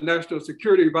then the National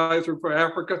Security Advisor for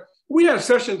Africa. We had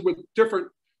sessions with different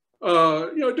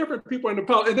people in the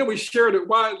policy, and then we shared it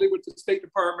widely with the State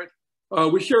Department.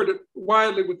 We shared it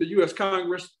widely with the U.S.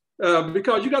 Congress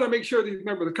because you got to make sure these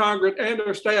members of Congress and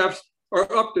their staffs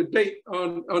are up to date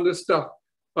on this stuff.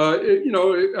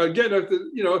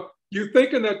 You're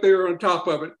thinking that they're on top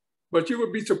of it, but you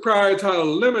would be surprised how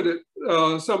limited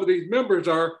some of these members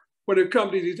are when it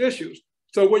comes to these issues.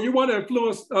 So when you want to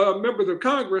influence members of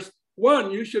Congress,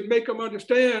 one, you should make them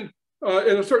understand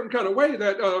in a certain kind of way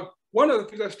that one of the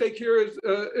things at stake here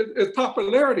is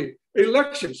popularity,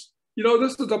 elections.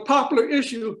 This is a popular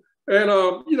issue, and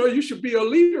you should be a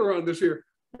leader on this here.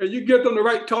 And you give them the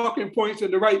right talking points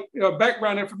and the right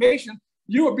background information,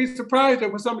 you would be surprised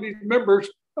at what some of these members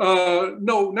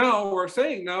know now or are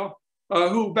saying now,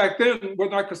 who back then were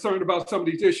not concerned about some of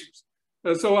these issues.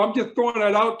 And so I'm just throwing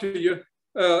that out to you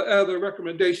as a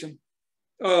recommendation.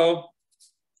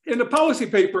 In the policy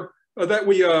paper that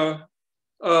we're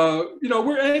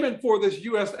aiming for this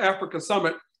U.S.-Africa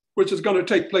summit, which is going to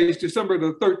take place December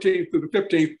the 13th through the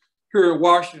 15th here in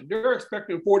Washington. They're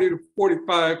expecting 40 to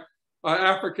 45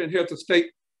 African heads of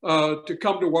state to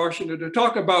come to Washington to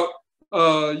talk about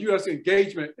U.S.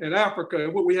 engagement in Africa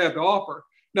and what we have to offer.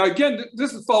 Now, again,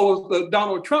 this follows the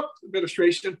Donald Trump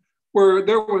administration, where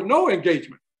there was no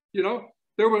engagement.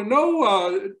 There were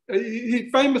no, he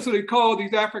famously called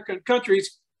these African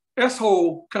countries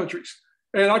S-hole countries.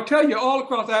 And I tell you, all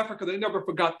across Africa, they never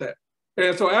forgot that.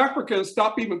 And so Africans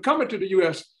stopped even coming to the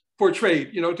U.S. for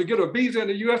trade. To get a visa in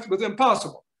the U.S. was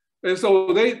impossible. And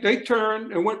so they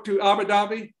turned and went to Abu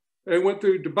Dhabi and went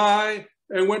to Dubai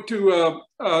and went to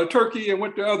Turkey and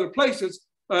went to other places,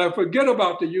 forget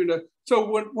about the unit. So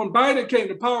when Biden came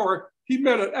to power, he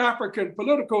met an African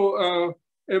political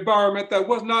environment that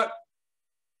was not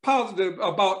positive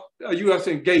about U.S.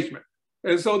 engagement.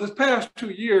 And so this past 2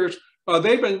 years,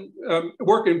 they've been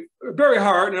working very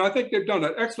hard, and I think they've done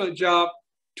an excellent job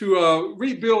to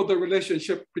rebuild the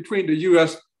relationship between the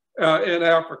U.S. And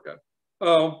Africa.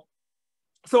 On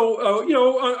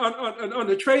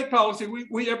the trade policy,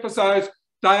 we emphasize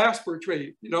diaspora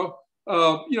trade.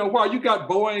 While you got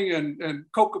Boeing and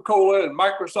Coca-Cola and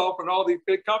Microsoft and all these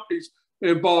big companies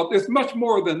involved, it's much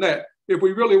more than that. If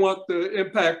we really want to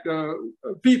impact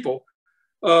people,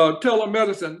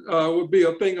 telemedicine would be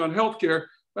a thing on healthcare.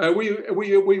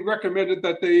 We recommended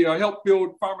that they help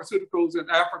build pharmaceuticals in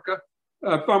Africa,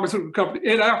 pharmaceutical company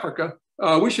in Africa.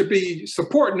 We should be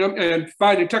supporting them and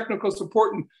finding technical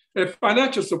support and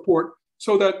financial support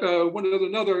so that when there's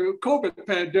another COVID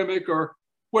pandemic or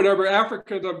whatever,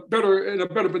 Africans are in a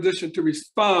better position to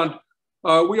respond.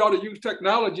 We ought to use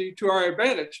technology to our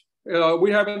advantage.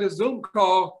 We're having this Zoom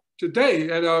call today,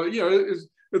 and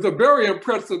it's a very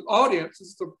impressive audience.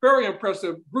 It's a very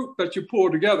impressive group that you pull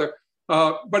together,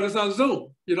 but it's on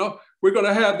Zoom. We're going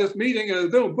to have this meeting and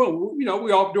Zoom, boom.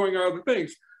 We're off doing our other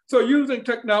things. So using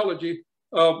technology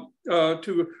we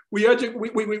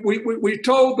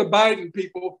told the Biden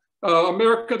people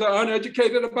Americans are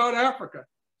uneducated about Africa.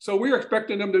 So we're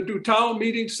expecting them to do town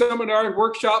meetings, seminars,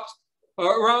 workshops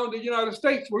around the United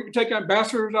States. We can take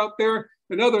ambassadors out there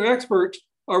and other experts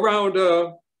around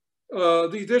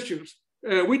these issues.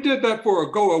 And we did that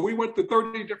for AGOA. We went to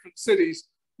 30 different cities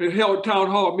and held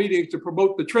town hall meetings to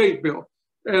promote the trade bill.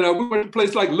 And we went to a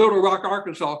place like Little Rock,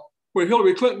 Arkansas, where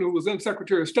Hillary Clinton, who was then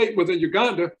Secretary of State, was in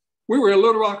Uganda. We were in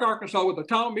Little Rock, Arkansas with a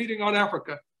town meeting on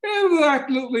Africa. And it was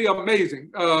absolutely amazing,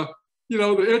 the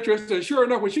interest. And sure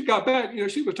enough, when she got back,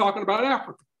 she was talking about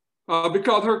Africa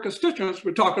because her constituents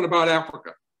were talking about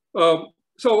Africa.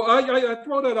 So I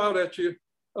throw that out at you.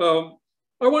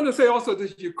 I want to say also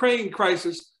this Ukraine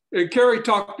crisis, and Kerry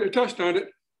touched on it.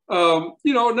 Now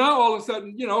all of a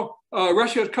sudden,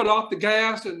 Russia has cut off the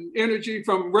gas and energy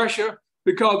from Russia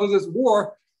because of this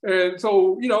war. And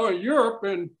so, in Europe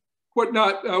and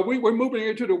whatnot, we're moving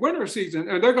into the winter season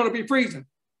and they're going to be freezing.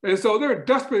 And so they're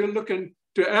desperately looking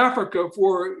to Africa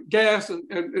for gas and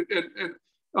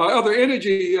other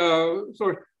energy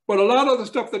source. But a lot of the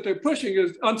stuff that they're pushing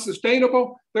is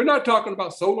unsustainable. They're not talking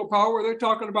about solar power. They're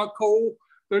talking about coal.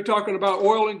 They're talking about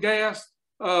oil and gas.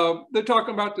 They're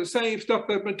talking about the same stuff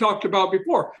that's been talked about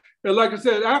before. And like I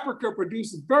said, Africa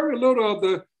produces very little of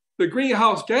the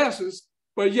greenhouse gases,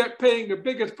 but yet paying the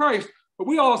biggest price. But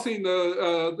we all seen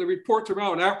the reports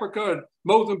around Africa and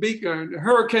Mozambique and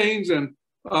hurricanes and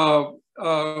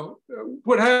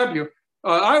what have you.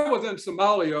 I was in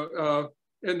Somalia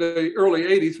in the early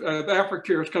 80s as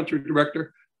AfriCare's country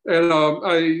director. And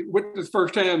I witnessed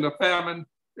firsthand the famine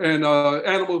and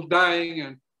animals dying.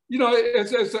 And,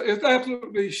 it's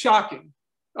absolutely shocking.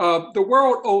 The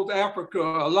world owes Africa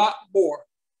a lot more.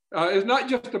 It's not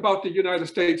just about the United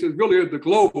States, it really is the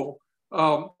global.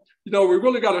 We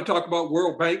really got to talk about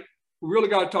World Bank. We really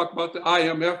got to talk about the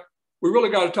IMF. We really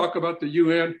got to talk about the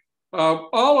UN.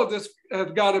 All of this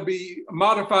has got to be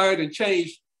modified and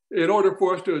changed in order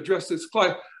for us to address this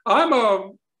climate.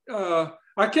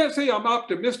 I can't say I'm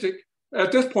optimistic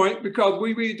at this point because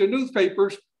we read the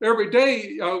newspapers every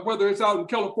day, whether it's out in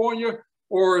California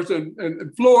or it's in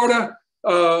Florida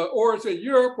or it's in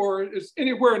Europe or it's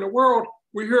anywhere in the world.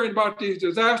 We're hearing about these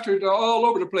disasters all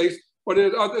over the place. But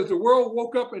has the world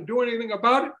woke up and do anything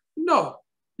about it? No.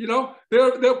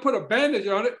 They'll put a bandage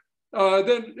on it.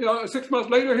 Then 6 months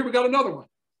later, here we got another one.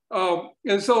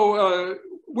 And so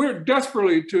we're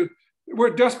desperate to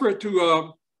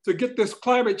get this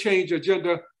climate change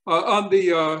agenda on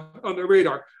the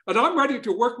radar. And I'm ready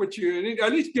to work with you and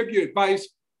at least give you advice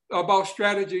about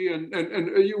strategy and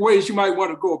ways you might want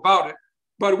to go about it.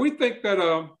 But we think that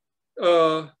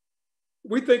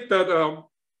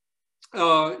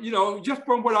just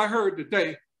from what I heard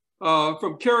today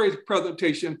from Kerry's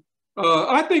presentation,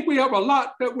 I think we have a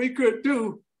lot that we could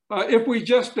do if we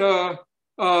just, the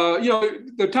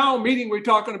town meeting we're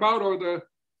talking about or the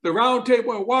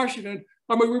roundtable in Washington.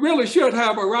 I mean, we really should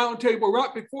have a roundtable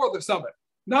right before the summit,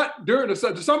 not during the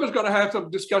summit. The summit's going to have some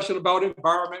discussion about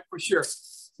environment for sure.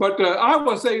 But I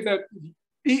would say that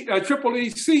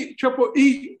ECCC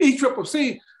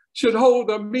should hold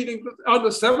a meeting on the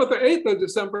 7th or 8th of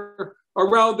December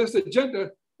around this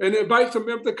agenda and invite some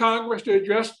members of Congress to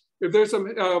address. If there's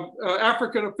some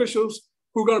African officials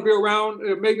who are going to be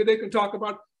around, maybe they can talk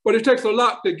about it. But it takes a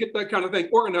lot to get that kind of thing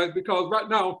organized because right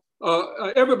now,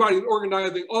 everybody's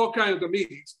organizing all kinds of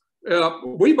meetings.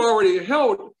 We've already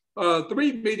held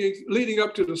 3 meetings leading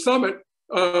up to the summit,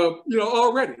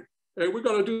 already. And we're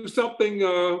going to do something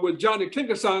with Johnny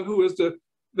Kingasong, who is the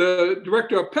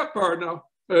director of PEPFAR now.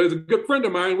 Is a good friend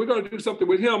of mine. We're going to do something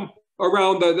with him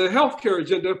around the healthcare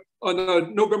agenda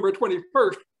on November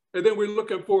 21st. And then we're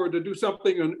looking forward to do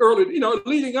something in early,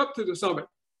 leading up to the summit.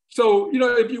 So,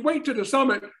 if you wait to the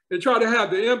summit and try to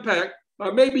have the impact,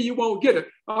 maybe you won't get it.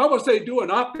 I would say do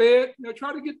an op-ed,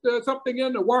 try to get something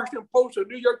in the Washington Post or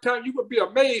New York Times. You would be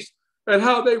amazed at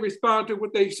how they respond to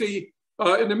what they see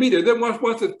in the media. Then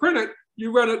once it's printed,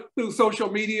 you run it through social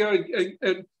media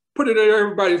and put it in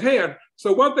everybody's hand.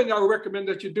 So one thing I would recommend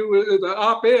that you do is an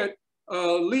op-ed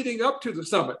leading up to the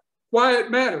summit. why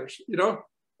it matters, you know.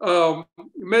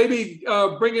 Maybe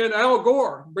bring in Al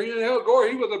Gore. Bring in Al Gore.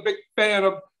 He was a big fan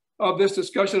of this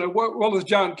discussion, as well as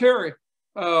John Kerry.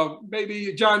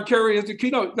 Maybe John Kerry is the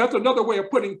keynote. That's another way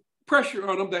of putting pressure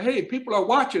on them that, hey, people are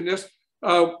watching this.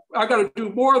 I got to do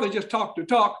more than just talk the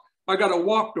talk. I got to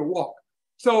walk the walk.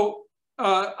 So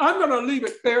I'm going to leave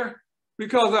it there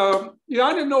because yeah,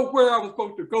 I didn't know where I was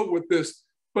supposed to go with this.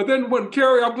 But then when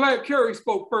Kerry, I'm glad Kerry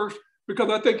spoke first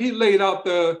because I think he laid out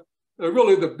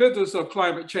really the business of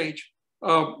climate change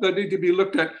that need to be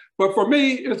looked at. But for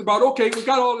me, it's about, okay, we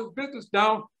got all this business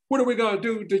down. What are we going to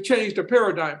do to change the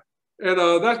paradigm? And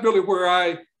that's really where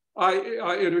I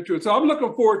enter to it. So I'm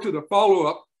looking forward to the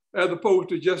follow-up as opposed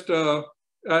to just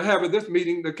having this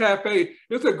meeting, the cafe.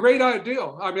 It's a great idea.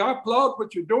 I mean, I applaud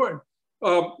what you're doing.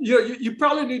 You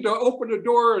probably need to open the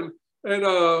door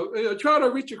and try to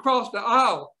reach across the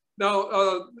aisle.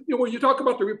 Now, when you talk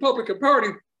about the Republican Party,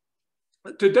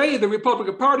 today the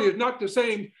Republican Party is not the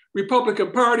same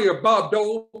Republican Party of Bob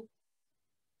Dole,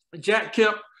 Jack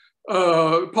Kemp,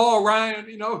 Paul Ryan.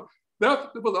 You know,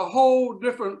 that was a whole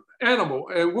different animal.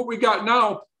 And what we got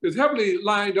now is heavily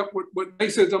lined up with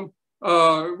racism,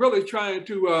 really trying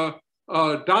to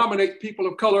dominate people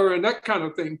of color and that kind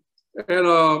of thing.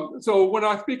 And so when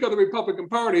I speak of the Republican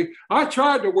Party, I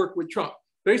tried to work with Trump.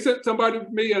 They sent somebody to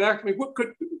me and asked me, what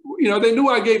could, they knew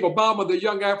I gave Obama the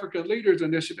Young African Leaders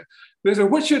Initiative. They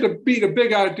said, what should be the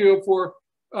big idea for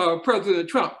President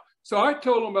Trump? So I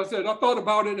told them, I said, I thought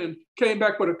about it and came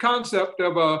back with a concept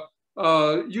of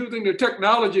using the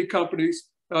technology companies,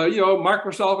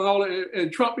 Microsoft and all that,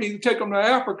 and Trump needs to take them to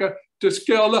Africa to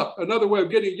scale up. Another way of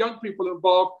getting young people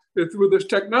involved is through this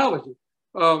technology.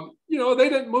 They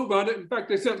didn't move on it. In fact,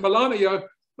 they sent Melania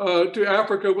to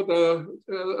Africa with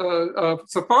a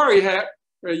safari hat.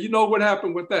 You know what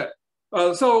happened with that.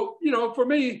 So, for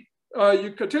me,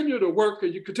 you continue to work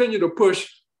and you continue to push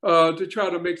to try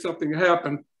to make something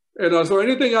happen. And so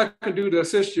anything I can do to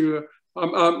assist you,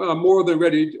 I'm more than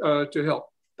ready to help.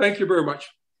 Thank you very much.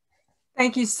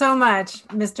 Thank you so much,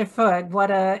 Mr. Foote.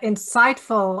 What an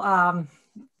insightful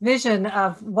vision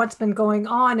of what's been going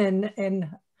on in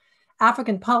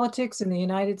African politics in the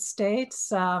United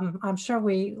States. I'm sure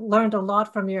we learned a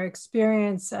lot from your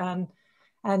experience and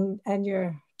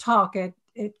your talk.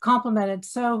 It complemented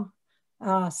so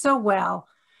well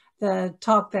the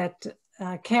talk that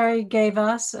Kerry gave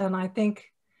us, and I think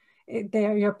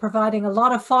you're providing a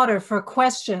lot of fodder for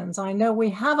questions. I know we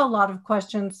have a lot of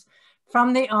questions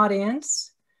from the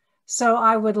audience, so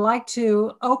I would like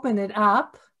to open it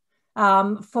up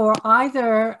for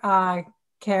either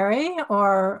Kerry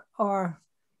or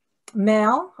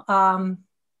Mel.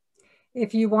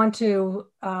 If you want to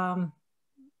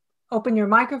open your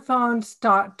microphone,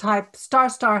 type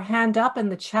 * hand up in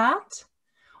the chat,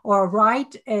 or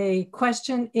write a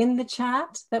question in the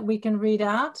chat that we can read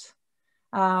out.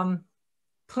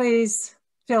 Please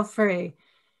feel free.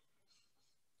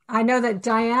 I know that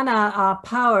Diana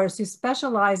Powers, who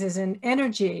specializes in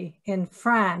energy in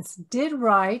France, did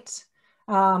write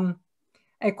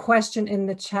a question in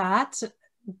the chat.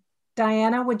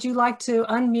 Diana, would you like to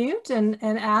unmute and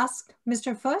ask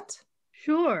Mr. Foote?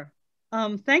 Sure.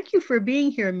 Thank you for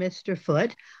being here, Mr.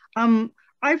 Foote.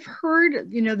 I've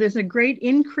heard, there's a great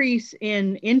increase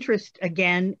in interest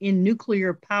again in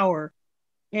nuclear power,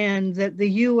 and that the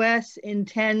U.S.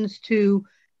 intends to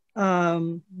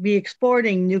be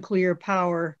exporting nuclear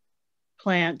power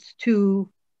plants to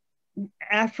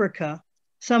Africa,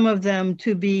 some of them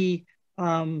to be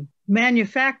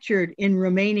manufactured in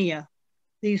Romania.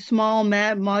 These small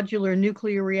modular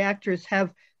nuclear reactors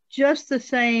have just the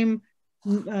same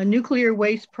nuclear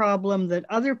waste problem that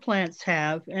other plants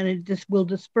have, and it just will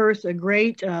disperse a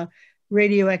great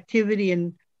radioactivity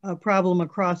and problem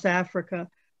across Africa.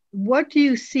 What do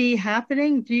you see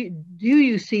happening? Do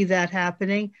you see that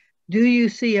happening? Do you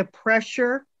see a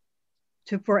pressure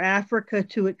for Africa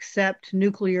to accept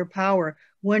nuclear power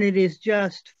when it is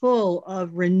just full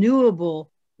of renewable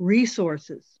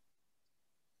resources?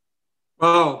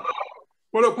 Wow,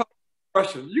 what a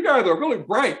question. You guys are really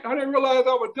bright. I didn't realize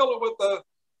I was dealing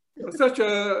with such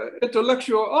an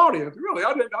intellectual audience. Really,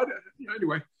 I didn't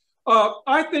anyway,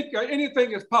 I think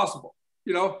anything is possible.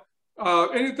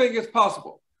 Anything is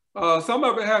possible. Some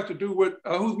of it has to do with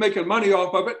who's making money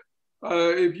off of it.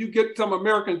 If you get some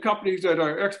American companies that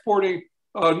are exporting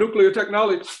nuclear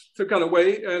technology some kind of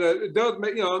way, and it does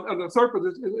make, on the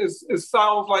surface, it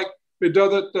sounds like it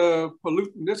doesn't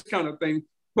pollute and this kind of thing.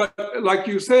 But like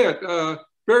you said,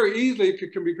 very easily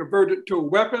it can be converted to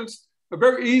weapons.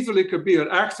 Very easily could be an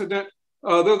accident.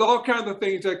 There's all kinds of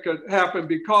things that could happen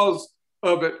because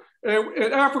of it.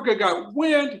 And Africa got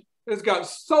wind It's got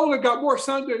solar, got more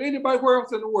sun than anybody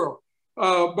else in the world.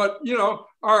 But you know,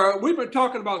 we've been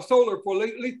talking about solar for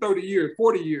at least 30 years,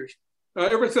 40 years.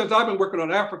 Ever since I've been working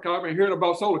on Africa, I've been hearing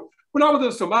about solar. When I was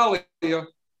in Somalia,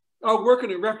 I was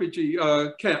working in refugee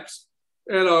camps.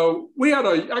 And we had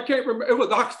I can't remember, it was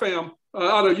Oxfam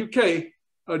out of UK,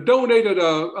 donated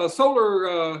a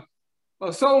solar,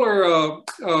 what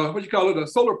do you call it, a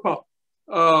solar pump,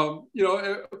 you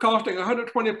know, costing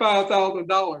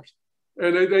 $125,000.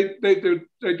 And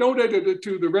they donated it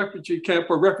to the refugee camp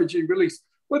for refugee release.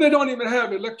 Well, they don't even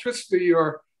have electricity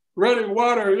or running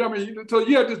water. I mean, so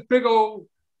you had this big old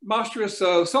monstrous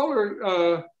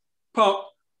solar pump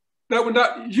that was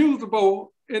not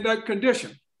usable in that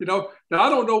condition. You know, now I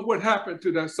don't know what happened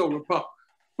to that solar pump,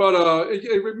 but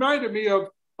it reminded me of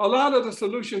a lot of the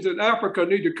solutions in Africa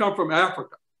need to come from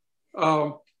Africa.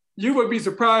 You would be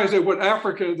surprised at what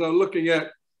Africans are looking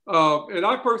at. And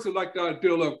I personally like the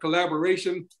idea of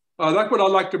collaboration. That's what I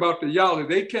liked about the Yali.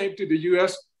 They came to the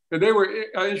US and they were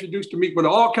introduced to me with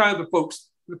all kinds of folks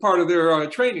as part of their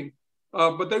training.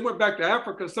 But they went back to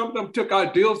Africa. Some of them took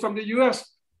ideals from the US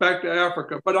back to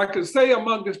Africa. But I can say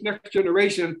among this next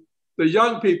generation, the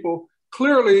young people,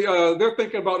 clearly they're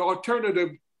thinking about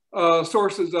alternative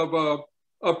sources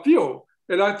of fuel.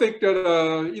 And I think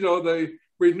that, you know, the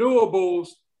renewables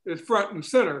is front and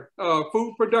center.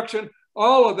 Food production,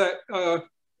 all of that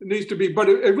needs to be, but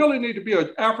it really needs to be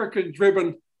an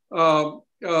African-driven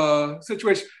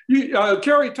situation.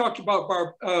 Kerry talked about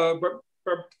the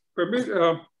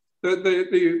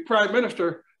Prime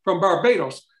Minister from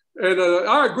Barbados, and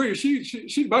I agree.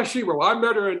 She's my hero. I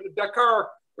met her in Dakar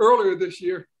earlier this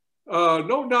year.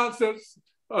 No nonsense,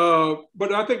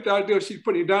 but I think the idea she's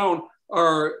putting down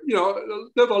are, you know,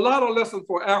 there's a lot of lessons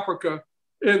for Africa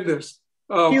in this.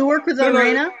 Do you work with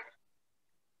IRENA?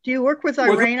 Do you work with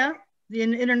IRENA, the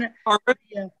internet?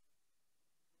 Yeah.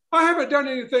 I haven't done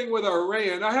anything with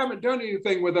Iran. I haven't done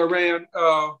anything with Iran.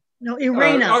 No,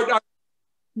 IRENA.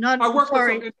 Not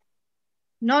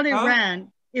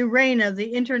Iran. IRENA,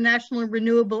 the International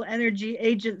Renewable Energy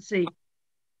Agency.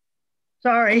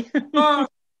 Sorry.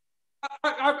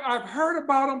 I've heard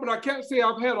about them, but I can't say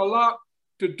I've had a lot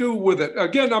to do with it.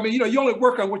 Again, I mean, you know, you only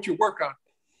work on what you work on.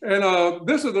 And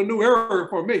this is a new era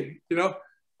for me, you know.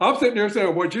 I'm sitting there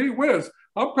saying, well, gee whiz,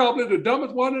 I'm probably the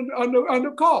dumbest one on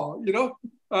the call, you know.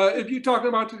 If you're talking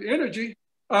about the energy,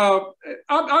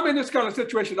 I'm in this kind of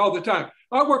situation all the time.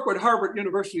 I work with Harvard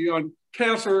University on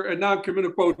cancer and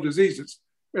non-communicable diseases.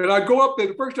 And I go up there,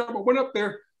 the first time I went up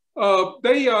there,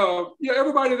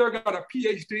 everybody there got a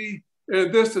PhD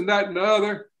and this and that and the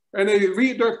other, and they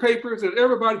read their papers and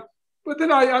everybody. But then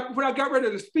when I got ready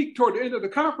to speak toward the end of the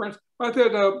conference, I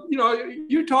said, you know,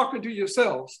 you're talking to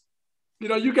yourselves. You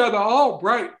know, you guys are all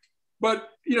bright, but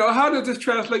you know, how does this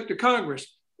translate to Congress?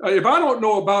 If I don't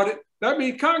know about it, that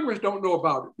means Congress don't know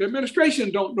about it. The administration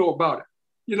don't know about it,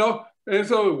 you know? And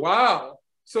so, wow.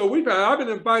 So I've been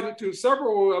invited to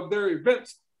several of their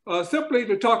events simply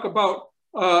to talk about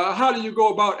how do you go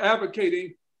about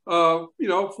advocating, you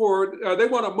know, for, they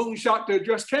want a moonshot to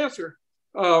address cancer.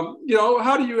 You know,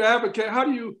 how do you advocate? How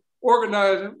do you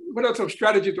organize? What are some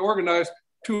strategies to organize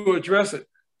to address it?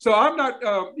 So I'm not,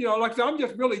 you know, like I said, I'm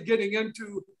just really getting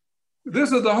into,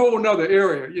 this is a whole nother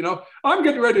area, you know. I'm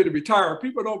getting ready to retire.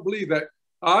 People don't believe that.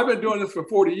 I've been doing this for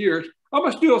 40 years. I'm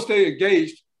gonna still stay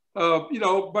engaged, you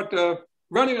know, but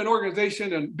running an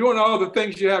organization and doing all the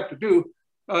things you have to do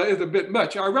is a bit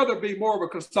much. I'd rather be more of a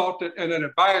consultant and an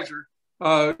advisor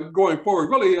going forward.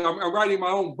 Really, I'm writing my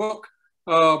own book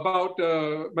about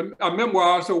a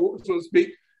memoir, so to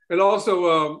speak, and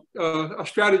also a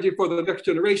strategy for the next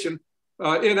generation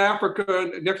in Africa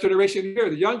and next generation here,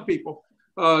 the young people.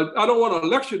 I don't want to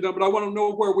lecture them, but I want to know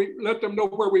let them know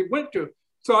where we went to.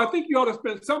 So I think you ought to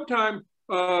spend some time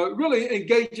really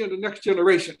engaging the next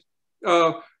generation,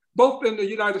 both in the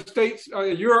United States,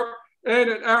 Europe, and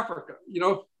in Africa. You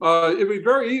know, it'd be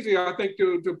very easy, I think,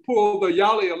 to pull the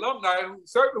Yali alumni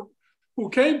who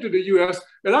came to the U.S.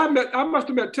 And I must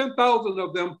have met 10,000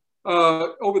 of them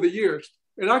over the years.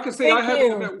 And I can say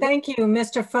Thank you,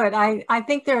 Mr. Foote. I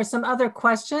think there are some other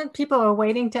questions. People are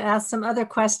waiting to ask some other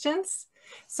questions.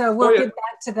 So we'll get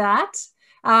back to that.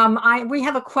 We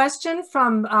have a question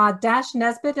from Dash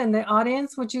Nesbitt in the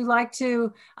audience. Would you like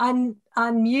to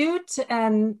unmute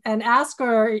and ask,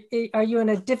 or are you in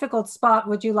a difficult spot?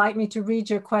 Would you like me to read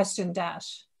your question,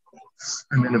 Dash?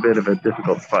 I'm in a bit of a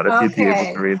difficult spot. If you'd be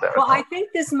able to read that. Well, I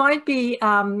think this might be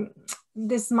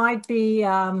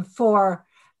for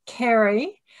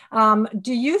Kerry.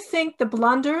 Do you think the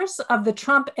blunders of the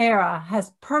Trump era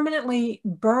has permanently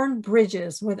burned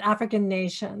bridges with African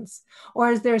nations,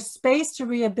 or is there space to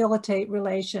rehabilitate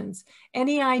relations?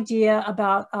 Any idea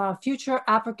about future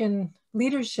African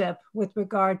leadership with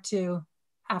regard to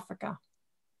Africa?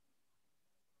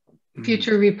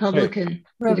 Future Republican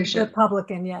leadership.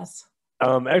 Republican, yes.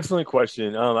 Excellent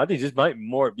question. I think this might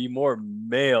be more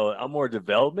male. I'm more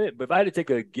development, but if I had to take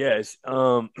a guess,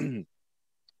 no,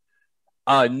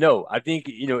 I think,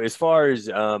 as far as,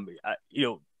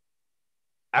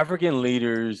 African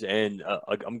leaders and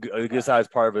a good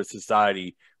sized part of a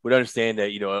society would understand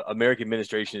that, American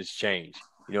administration has changed,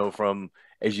 from,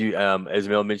 as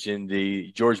Mel mentioned,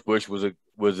 the George Bush was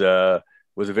a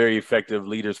very effective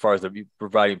leader as far as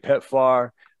providing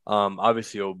PEPFAR.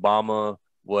 Obviously Obama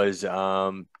was,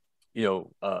 a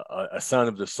son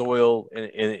of the soil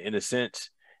in a sense.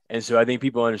 And so I think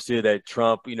people understood that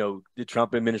Trump, the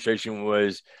Trump administration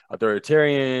was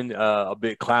authoritarian, a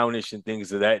bit clownish and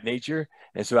things of that nature.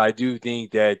 And so I do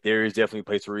think that there is definitely a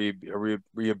place to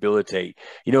rehabilitate.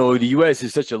 The U.S.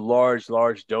 is such a large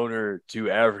donor to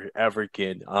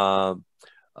African,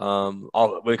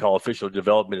 what they call official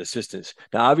development assistance.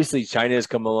 Now, obviously, China has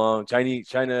come along,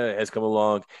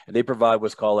 and they provide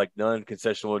what's called like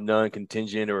non-concessional or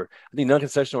non-contingent, or I think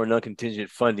non-concessional or non-contingent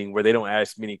funding, where they don't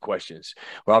ask many questions.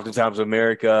 Where oftentimes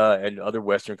America and other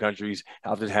Western countries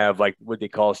often have like what they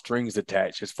call strings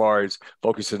attached as far as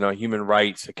focusing on human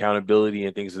rights, accountability,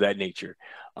 and things of that nature.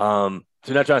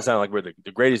 So not trying to sound like we're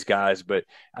the greatest guys, but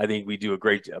I think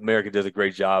America does a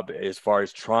great job as far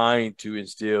as trying to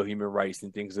instill human rights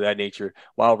and things of that nature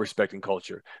while respecting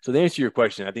culture. So to answer your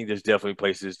question, I think there's definitely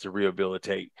places to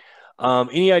rehabilitate.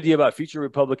 Any idea about future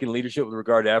Republican leadership with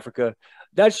regard to Africa?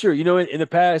 Not sure. In the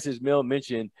past, as Mel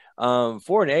mentioned,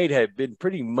 foreign aid had been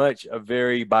pretty much a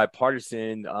very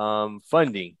bipartisan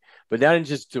funding. But not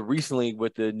just recently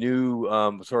with the new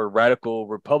sort of radical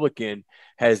Republican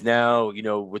has now,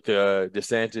 with the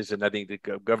DeSantis and I think the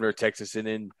governor of Texas and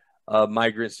then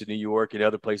migrants to New York and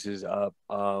other places to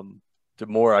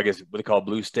more, I guess, what they call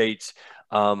blue states,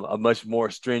 a much more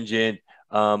stringent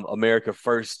America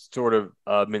first sort of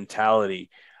mentality.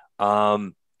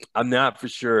 I'm not for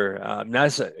sure. Not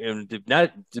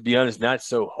to be honest, not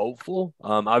so hopeful.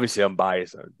 Obviously, I'm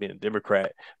biased, being a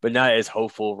Democrat, but not as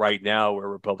hopeful right now where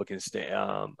Republican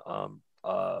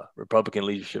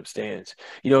leadership stands.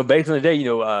 Back in the day,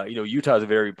 Utah is a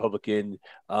very Republican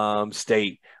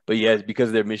state, but yes, because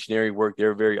of their missionary work,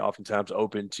 they're very oftentimes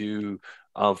open to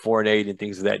foreign aid and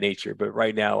things of that nature. But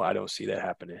right now, I don't see that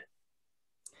happening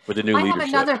with the new leadership. I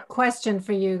have another question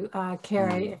for you,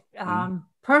 Carrie.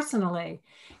 Personally,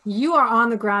 you are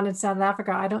on the ground in South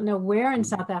Africa. I don't know where in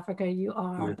South Africa you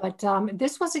are, but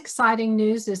this was exciting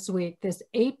news this week, this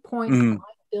 $8.5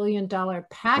 billion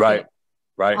package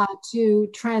to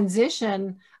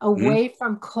transition away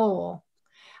from coal.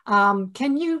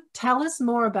 Can you tell us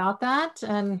more about that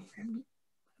and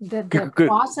the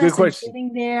process of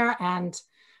getting there and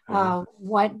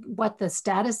what the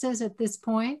status is at this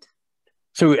point?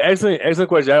 So excellent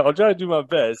question. I'll try to do my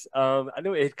best. I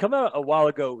know it come out a while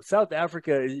ago. South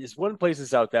Africa is one place in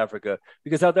South Africa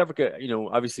because South Africa,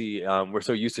 obviously we're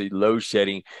so used to load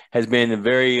shedding, has been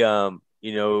very,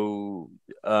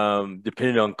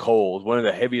 dependent on coal. One of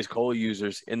the heaviest coal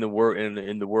users in the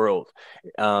world,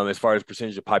 as far as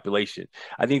percentage of population.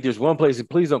 I think there's one place, and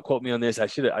please don't quote me on this. I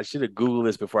should have Googled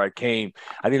this before I came.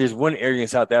 I think there's one area in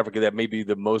South Africa that may be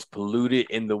the most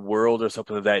polluted in the world or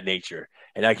something of that nature.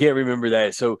 And I can't remember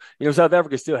that. So, South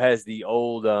Africa still has the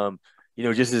old,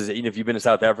 just as, if you've been to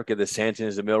South Africa, the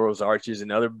Santons, the Melrose Arches,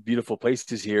 and other beautiful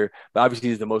places here, but obviously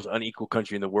it's the most unequal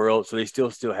country in the world. So they still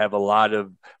have a lot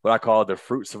of what I call the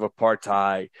fruits of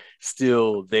apartheid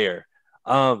still there.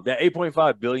 That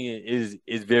 8.5 billion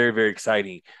is very, very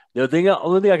exciting. The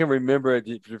only thing I can remember,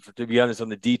 to be honest, on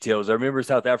the details, I remember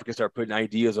South Africa started putting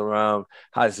ideas around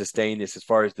how to sustain this, as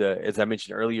far as as I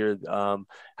mentioned earlier,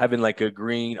 having like a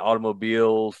green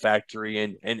automobile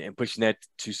factory and pushing that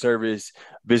to service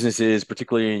businesses,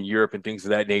 particularly in Europe and things of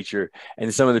that nature.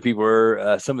 And some of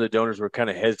the donors were kind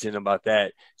of hesitant about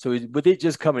that. So with it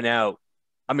just coming out,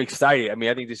 I'm excited. I mean,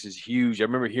 I think this is huge. I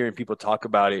remember hearing people talk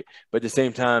about it, but at the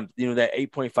same time, that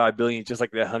 8.5 billion, just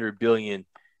like that 100 billion,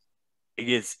 it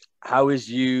gets how it's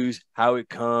used, how it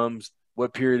comes,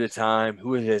 what period of time,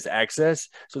 who it has access.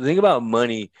 So the thing about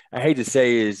money, I hate to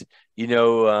say, is,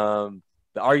 the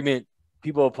argument,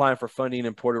 people applying for funding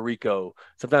in Puerto Rico,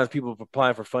 sometimes people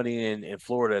applying for funding in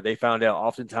Florida, they found out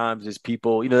oftentimes is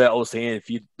people, that old saying,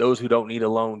 those who don't need a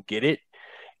loan get it,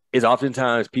 is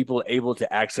oftentimes people able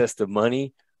to access the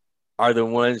money are the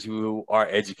ones who are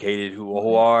educated,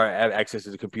 who have access to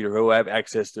the computer, who have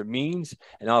access to means,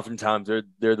 and oftentimes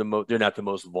they're not the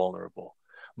most vulnerable.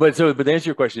 But to answer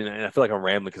your question, and I feel like I'm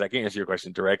rambling because I can't answer your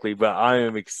question directly, but I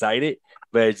am excited.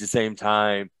 But at the same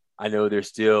time, I know there's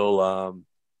still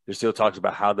talks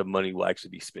about how the money will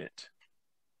actually be spent.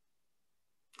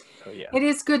 So yeah, it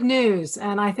is good news,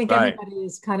 and I think everybody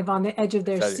is kind of on the edge of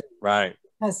their seat. Right.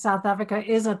 Because South Africa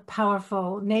is a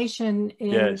powerful nation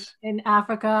in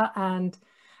Africa, and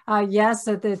yes,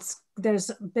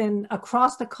 there's been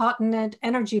across the continent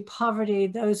energy poverty.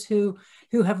 Those who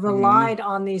have relied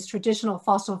on these traditional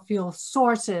fossil fuel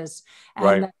sources,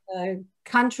 and the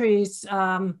countries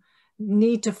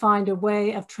need to find a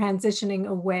way of transitioning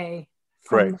away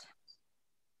from.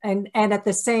 And at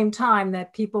the same time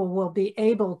that people will be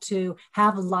able to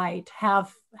have light,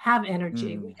 have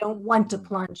energy. We don't want to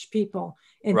plunge people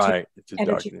into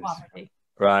energy poverty.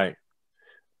 Right.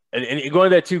 And going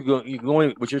to that too,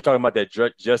 what you're talking about, that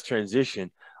just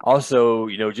transition. Also,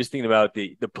 just thinking about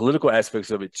the political aspects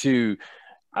of it too.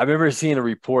 I remember seeing a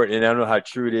report, and I don't know how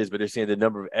true it is, but they're saying the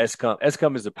number of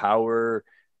Eskom is a power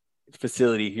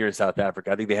facility here in South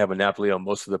Africa. I think they have a monopoly on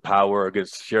most of the power, or a good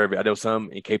share of it. I know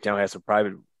some in Cape Town has some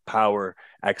private power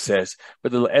access,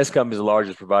 but the Eskom is the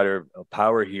largest provider of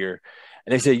power here.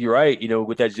 And they say, you're right,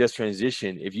 with that just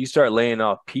transition, if you start laying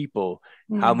off people,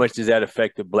 how much does that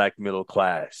affect the Black middle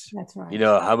class? That's right.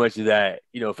 How much is that,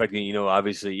 affecting,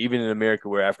 obviously, even in America,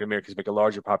 where African Americans make a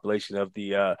larger population of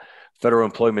the federal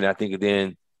employment, I think,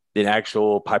 than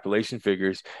actual population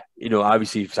figures,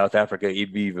 obviously South Africa,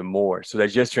 it'd be even more. So that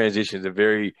just transition is a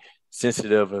very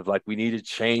sensitive of, like, we need to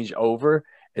change over.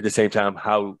 At the same time,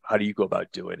 how do you go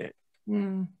about doing it?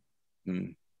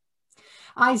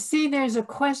 I see there's a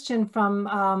question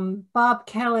from Robert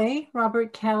Kelly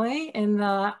in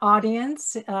the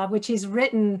audience, which he's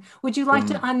written. Would you like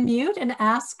to unmute and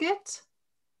ask it,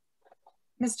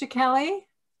 Mr. Kelly?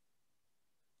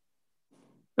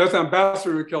 That's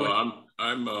Ambassador Kelly. Well,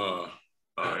 I'm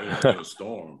in a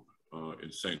storm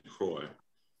in St. Croix,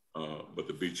 but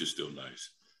the beach is still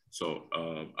nice. So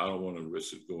I don't want to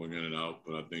risk it going in and out,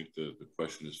 but I think the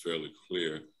question is fairly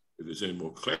clear. If there's any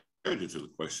more clarity to the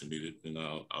question needed, then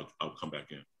I'll come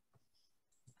back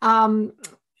in.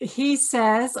 He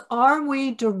says, are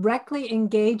we directly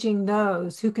engaging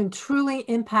those who can truly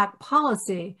impact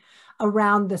policy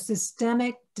around the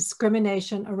systemic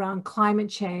discrimination around climate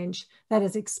change that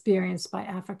is experienced by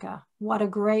Africa? What a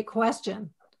great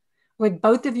question. Would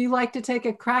both of you like to take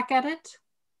a crack at it?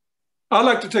 I'd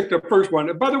like to take the first one.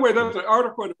 And by the way, there's an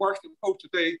article in the Washington Post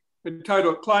today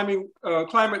entitled Climate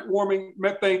Warming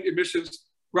Methane Emissions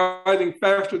Rising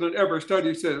Faster Than Ever,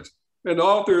 study says. And the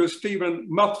author is Stephen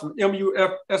Mufson,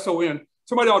 M-U-F-S-O-N.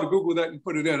 Somebody ought to Google that and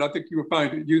put it in. I think you will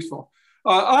find it useful.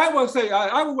 I want to say,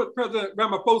 I was with President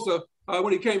Ramaphosa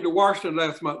when he came to Washington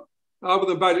last month. I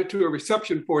was invited to a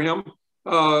reception for him.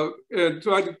 And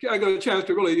so I got a chance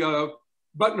to really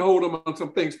buttonhole him on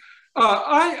some things.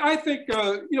 I think,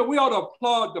 we ought to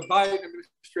applaud the Biden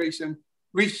administration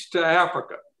reach to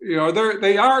Africa.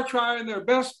 They are trying their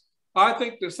best. I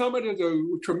think the summit is a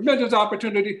tremendous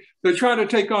opportunity. They're trying to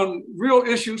take on real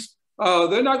issues.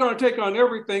 They're not going to take on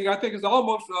everything. I think it's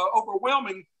almost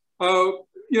overwhelming,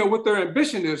 what their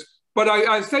ambition is. But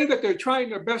I say that they're trying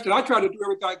their best, and I try to do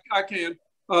everything I can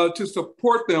to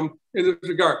support them in this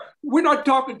regard. We're not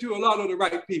talking to a lot of the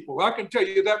right people. I can tell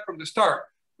you that from the start.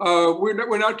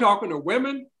 We're not talking to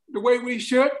women the way we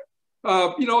should.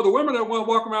 The women that want to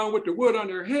walk around with the wood on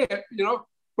their head,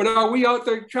 but are we out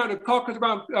there trying to caucus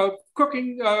around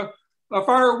cooking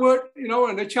firewood,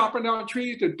 and they're chopping down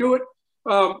trees to do it?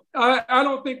 I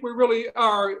don't think we really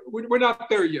are. We're not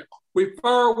there yet. We're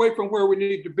far away from where we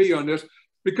need to be on this,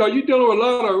 because you deal with a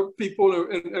lot of people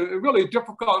in really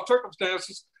difficult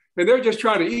circumstances, and they're just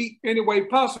trying to eat any way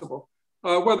possible,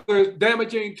 whether it's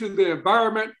damaging to the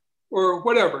environment or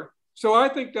whatever. So I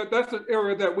think that that's an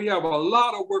area that we have a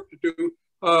lot of work to do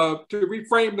to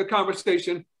reframe the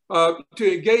conversation, to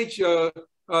engage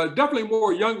definitely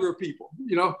more younger people.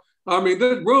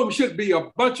 This room should be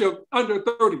a bunch of under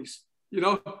 30s,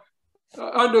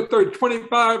 under 30,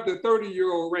 25 to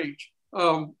 30-year-old range. But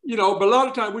a lot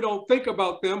of times we don't think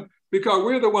about them because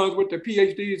we're the ones with the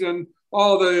PhDs and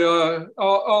all the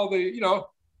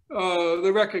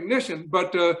recognition.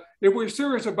 But if we're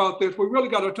serious about this, we really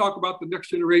got to talk about the next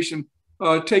generation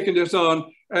taking this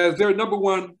on as their number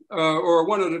one or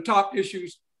one of the top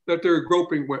issues that they're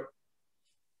groping with.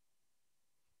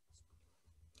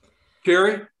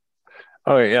 Kerry?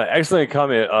 Oh yeah, excellent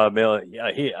comment, Mel.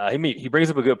 Yeah, he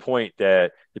brings up a good point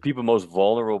that the people most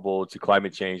vulnerable to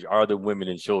climate change are the women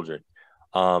and children.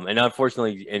 And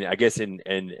unfortunately, and I guess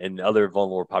in other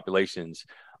vulnerable populations,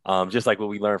 just like what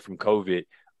we learned from COVID,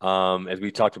 as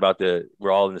we talked about,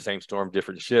 we're all in the same storm,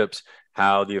 different ships,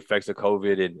 how the effects of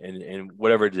COVID and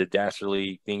whatever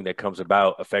dastardly thing that comes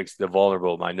about affects the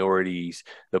vulnerable, minorities,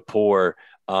 the poor,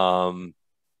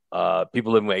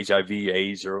 people living with HIV,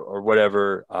 AIDS, or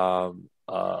whatever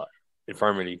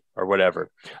infirmity or whatever.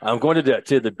 I'm going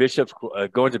to the bishop's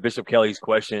going to Bishop Kelly's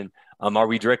question. Are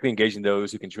we directly engaging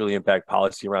those who can truly impact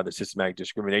policy around the systematic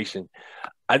discrimination?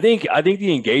 I think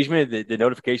the engagement, the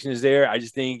notification is there. I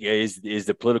just think is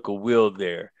the political will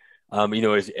there.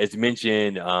 As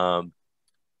mentioned,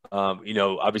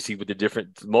 obviously with the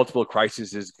different multiple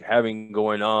crises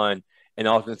going on, and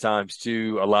oftentimes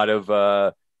too, a lot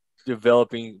of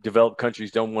developed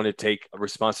countries don't want to take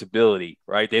responsibility,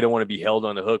 right? They don't want to be held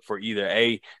on the hook for either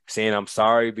saying I'm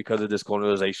sorry because of this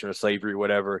colonialization or slavery or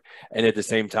whatever, and at the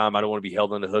same time I don't want to be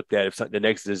held on the hook that if the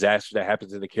next disaster that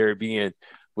happens in the Caribbean,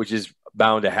 which is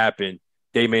bound to happen,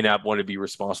 they may not want to be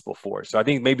responsible for it. So I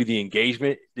think maybe the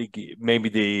engagement may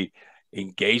be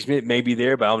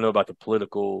there, but I don't know about the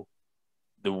political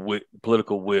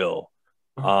will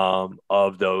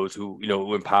of those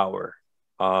who empower.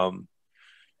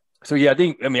 So yeah, I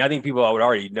think people would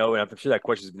already know, and I'm sure that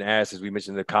question has been asked, as we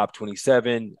mentioned, the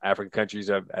COP27 African countries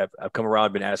have come around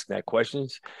and been asking that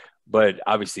questions, but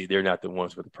obviously they're not the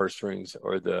ones with the purse strings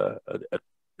or the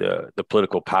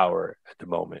political power at the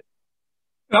moment.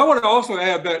 And I want to also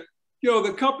add that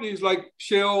the companies like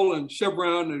Shell and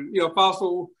Chevron and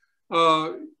fossil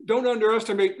don't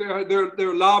underestimate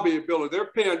their lobby ability.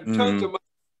 They're paying tons of money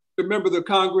to member of the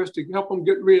Congress to help them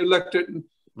get reelected. And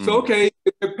so, okay,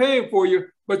 they're paying for you,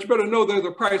 but you better know there's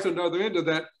a price on the other end of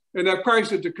that. And that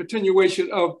price is the continuation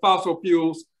of fossil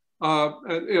fuels.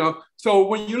 So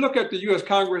when you look at the U.S.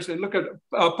 Congress and look at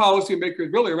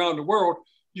policymakers really around the world,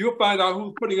 you'll find out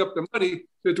who's putting up the money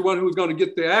is the one who's going to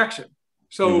get the action.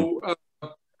 So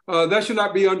that should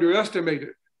not be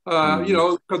underestimated.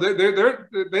 Because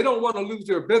they don't want to lose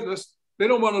their business. They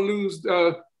don't want to lose.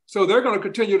 So they're going to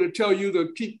continue to tell you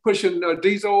to keep pushing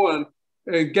diesel and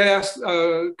gas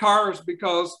cars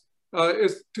because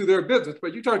it's to their business.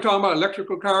 But you start talking about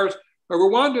electrical cars.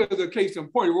 Rwanda is a case in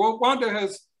point. Rwanda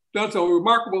has done some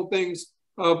remarkable things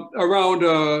around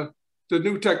the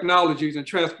new technologies and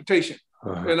transportation.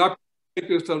 And I think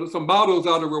there's some models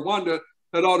out of Rwanda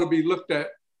that ought to be looked at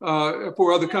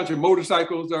for other countries.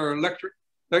 Motorcycles are electric,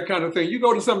 that kind of thing. You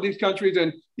go to some of these countries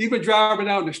and even driving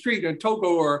down the street in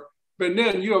Togo or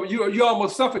Benin, you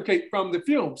almost suffocate from the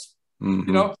fumes,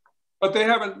 But they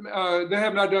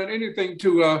have not done anything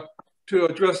to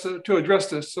address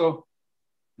this. So.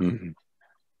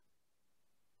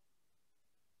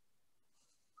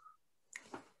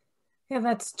 Yeah,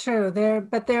 that's true.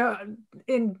 But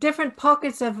in different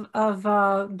pockets of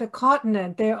the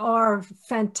continent, there are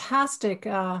fantastic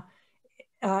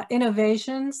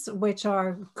innovations which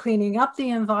are cleaning up the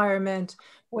environment,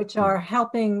 which are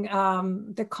helping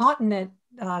the continent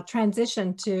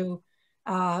transition to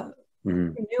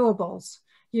renewables.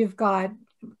 You've got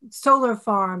solar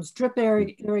farms, drip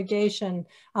irrigation,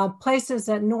 places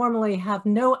that normally have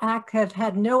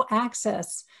had no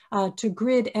access to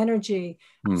grid energy,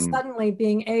 suddenly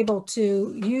being able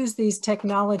to use these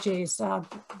technologies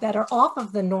that are off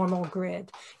of the normal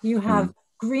grid. You have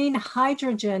green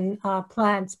hydrogen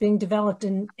plants being developed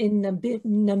in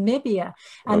Namibia,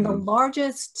 and the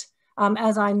largest,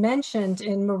 as I mentioned,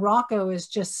 in Morocco is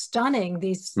just stunning.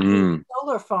 These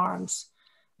solar farms.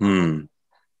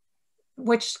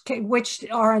 Which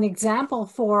are an example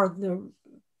for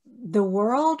the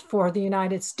world, for the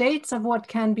United States, of what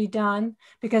can be done.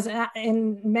 Because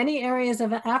in many areas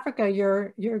of Africa,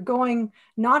 you're going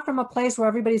not from a place where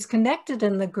everybody's connected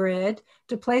in the grid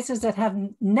to places that have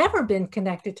never been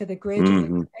connected to the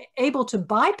grid, able to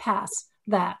bypass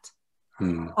that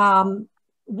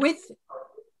with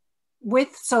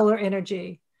solar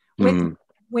energy, with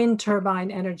wind turbine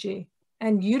energy,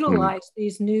 and utilize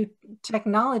these new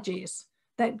technologies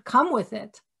that come with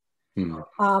it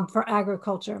for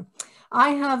agriculture. I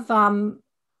have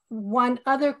one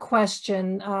other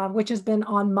question, which has been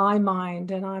on my mind,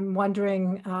 and I'm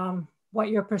wondering what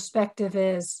your perspective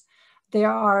is. There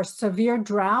are severe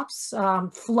droughts,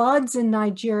 floods in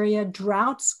Nigeria,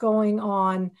 droughts going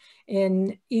on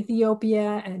in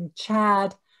Ethiopia and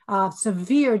Chad,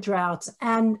 severe droughts.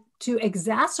 And to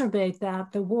exacerbate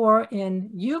that, the war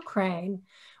in Ukraine,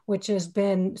 which has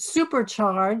been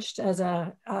supercharged as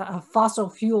a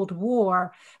fossil-fueled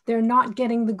war, they're not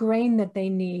getting the grain that they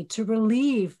need to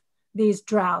relieve these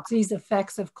droughts, these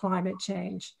effects of climate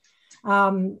change.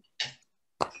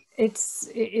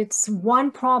 It's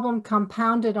one problem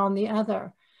compounded on the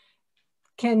other.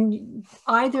 can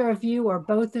either of you or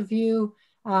both of you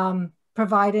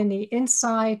provide any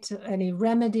insight, any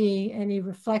remedy, any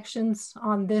reflections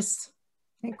on this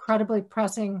incredibly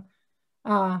pressing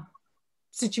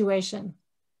situation?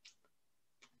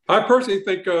 I personally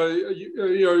think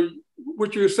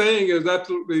what you're saying is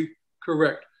absolutely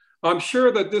correct. I'm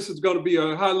sure that this is going to be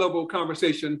a high-level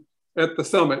conversation at the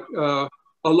summit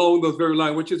along those very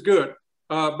lines, which is good.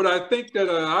 But I think that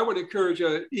I would encourage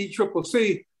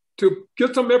ECCC to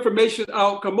get some information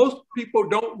out, because most people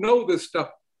don't know this stuff.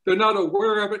 They're not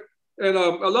aware of it. And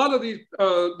a lot of these,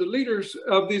 the leaders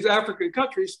of these African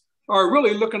countries are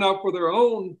really looking out for their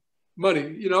own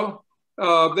money, you know.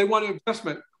 They want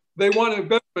investment. They want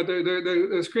investment.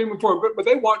 They're screaming for it, but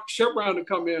they want Chevron to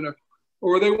come in,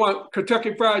 or they want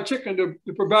Kentucky Fried Chicken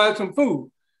to provide some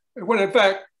food. When in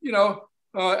fact, you know,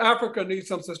 Africa needs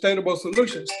some sustainable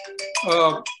solutions.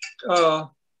 You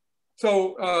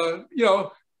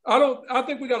know, I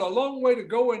think we got a long way to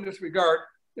go in this regard.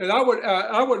 And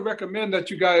I would recommend that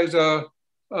you guys, you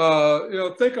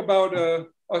know, think about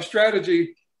a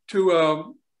strategy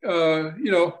to,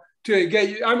 you know, to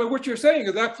engage. I mean, what you're saying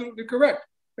is absolutely correct.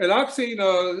 And I've seen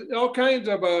all kinds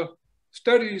of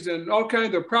studies and all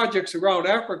kinds of projects around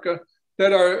Africa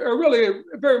that are really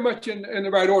very much in the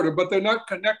right order, but they're not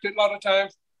connected a lot of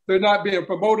times. They're not being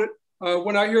promoted.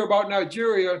 When I hear about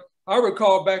Nigeria, I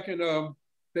recall back in the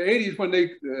 80s when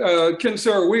Ken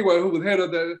Saro-Wiwa, who was head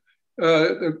of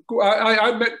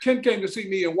I met Ken, came to see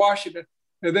me in Washington,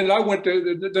 and then I went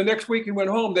to the next week he went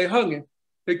home. They hung him,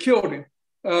 they killed him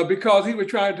because he was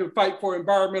trying to fight for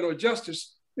environmental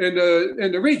justice in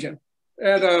the region,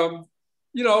 and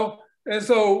you know, and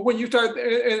so when you start,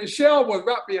 and Shell was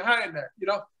right behind that, you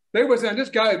know, they were saying this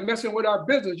guy is messing with our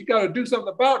business. You got to do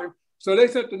something about him. So they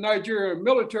sent the Nigerian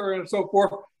military and so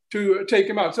forth to take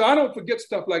him out. So I don't forget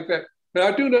stuff like that, but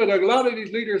I do know that a lot of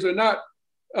these leaders are not.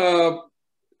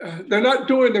 They're not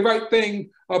doing the right thing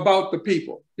about the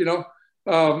people, you know.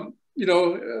 You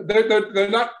know, they're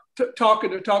not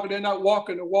talking the talk, they're not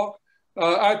walking the walk.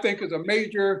 I think is a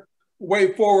major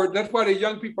way forward. That's why the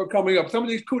young people are coming up. Some of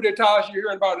these coups d'etats you're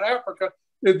hearing about in Africa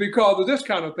is because of this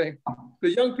kind of thing.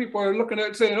 The young people are looking at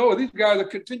it saying, "Oh, these guys are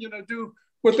continuing to do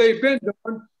what they've been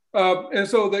doing," and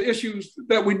so the issues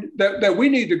that we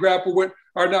need to grapple with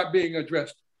are not being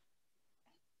addressed.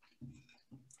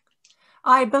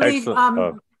 I believe.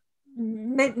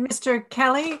 Mr.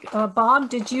 Kelly, Bob,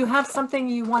 did you have something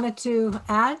you wanted to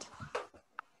add?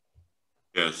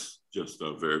 Yes, just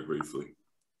very briefly.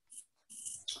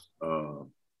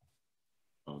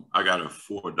 I got a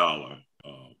 $4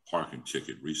 parking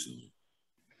ticket recently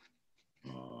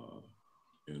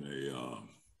in a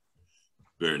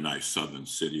very nice southern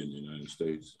city in the United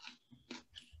States.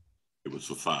 It was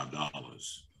for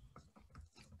 $5.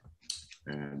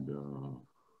 And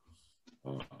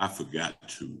I forgot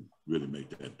to really make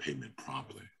that payment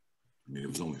promptly. I mean, it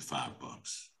was only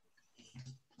 $5.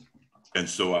 And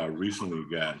so I recently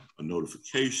got a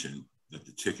notification that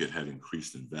the ticket had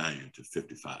increased in value to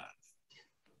 $55.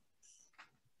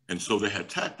 And so they had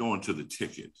tacked on to the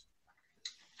ticket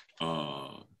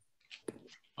a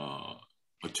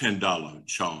 $10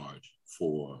 charge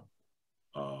for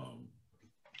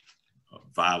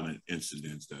violent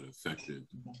incidents that affected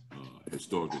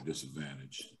historically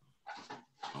disadvantaged,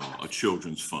 a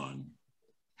children's fund,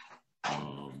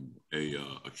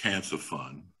 a cancer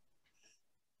fund,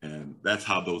 and that's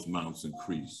how those amounts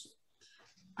increase.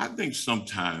 I think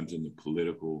sometimes in the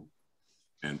political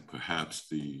and perhaps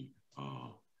the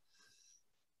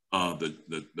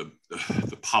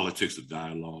politics of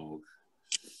dialogue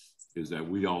is that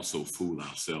we also fool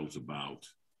ourselves about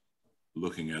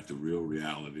looking at the real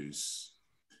realities.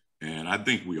 And I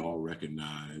think we all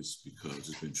recognize, because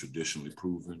it's been traditionally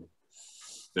proven,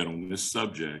 that on this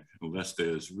subject, unless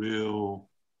there's real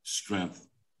strength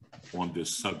on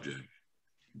this subject,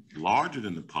 larger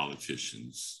than the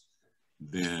politicians,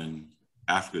 then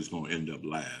Africa is going to end up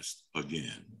last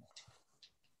again.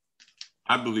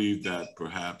 I believe that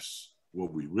perhaps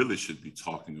what we really should be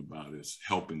talking about is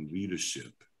helping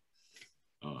leadership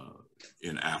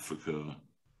in Africa,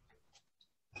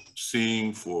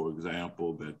 seeing, for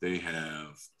example, that they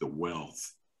have the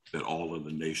wealth that all of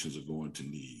the nations are going to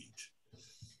need.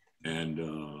 And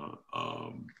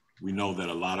we know that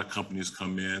a lot of companies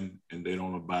come in and they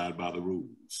don't abide by the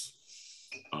rules.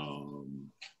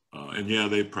 And yeah,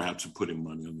 they perhaps are putting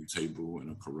money on the table in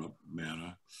a corrupt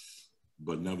manner.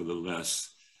 But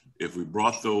nevertheless, if we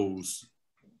brought those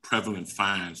prevalent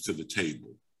fines to the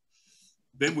table,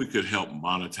 then we could help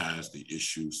monetize the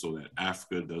issue so that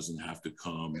Africa doesn't have to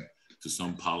come to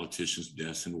some politician's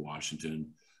desk in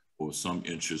Washington or some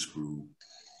interest group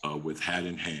with hat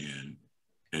in hand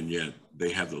and yet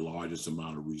they have the largest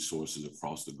amount of resources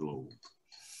across the globe.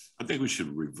 I think we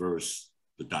should reverse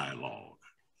the dialogue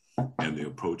and the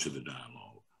approach of the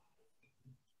dialogue.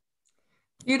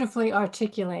 Beautifully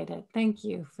articulated. Thank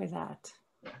you for that.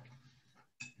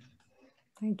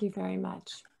 Thank you very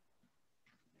much.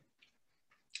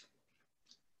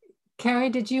 Carrie,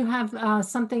 did you have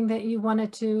something that you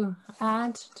wanted to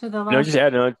add to the last?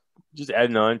 No, just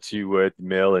adding on to what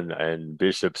Mel and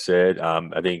Bishop said.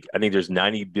 I think there's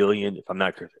 90 billion, if I'm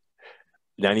not correct,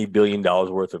 $90 billion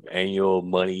worth of annual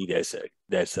money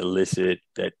that's illicit,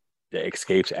 that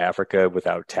escapes Africa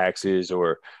without taxes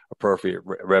or appropriate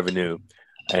revenue.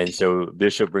 And so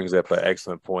Bishop brings up an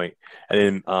excellent point.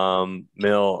 And then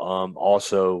Mel,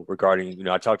 also regarding,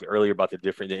 I talked earlier about the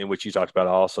different, in which you talked about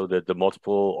also the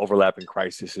multiple overlapping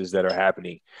crises that are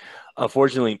happening.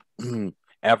 Unfortunately,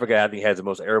 Africa, I think, has the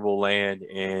most arable land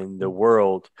in the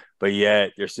world, but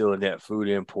yet they're still a net food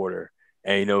importer.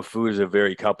 And, food is a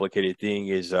very complicated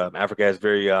thing. Africa has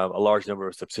a large number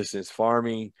of subsistence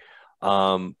farming,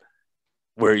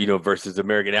 where, versus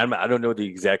American. I don't know the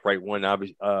exact right one.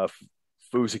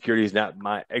 Food security is not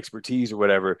my expertise or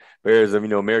whatever, whereas,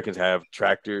 Americans have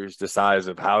tractors the size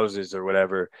of houses or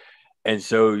whatever. And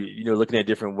so, looking at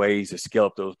different ways to scale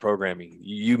up those programming.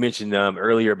 You mentioned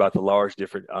earlier about the large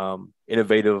different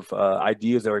innovative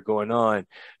ideas that are going on.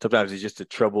 Sometimes it's just the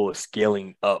trouble of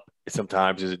scaling up.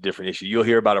 Sometimes is a different issue. You'll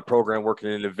hear about a program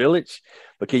working in a village,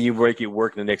 but can you make it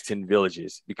work in the next 10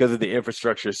 villages? Because of the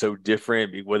infrastructure is so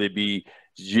different, whether it be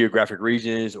geographic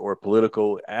regions or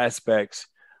political aspects,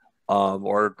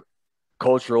 or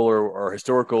cultural or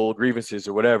historical grievances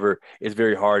or whatever, it's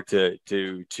very hard to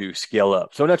scale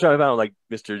up. So I'm not trying to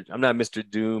sound I'm not Mr.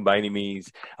 Doom by any means.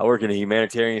 I work in a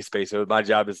humanitarian space, so my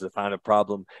job is to find a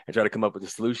problem and try to come up with a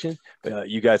solution. But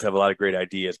you guys have a lot of great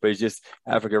ideas. But it's just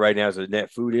Africa right now is a net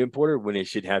food importer when it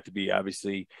should have to be,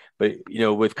 obviously. But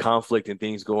with conflict and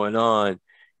things going on,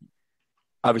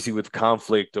 obviously with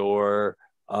conflict or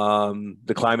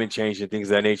the climate change and things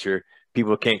of that nature,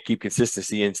 people can't keep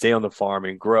consistency and stay on the farm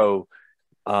and grow.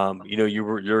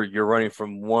 You're running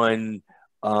from one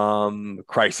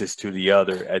crisis to the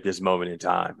other at this moment in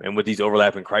time. And with these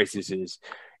overlapping crises,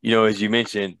 as you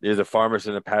mentioned, there's a farmers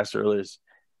and a pastoralist,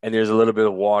 and there's a little bit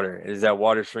of water. And as that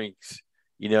water shrinks,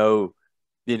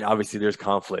 then obviously there's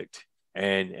conflict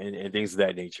and things of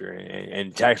that nature.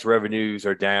 And tax revenues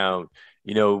are down.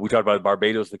 We talked about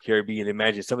Barbados, the Caribbean.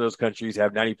 Imagine some of those countries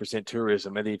have 90%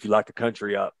 tourism. I think if you lock the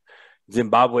country up,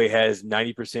 Zimbabwe has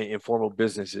 90% informal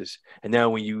businesses. And now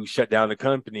when you shut down the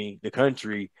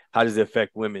country, how does it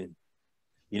affect women?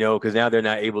 Because now they're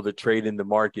not able to trade in the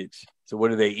markets. So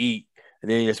what do they eat?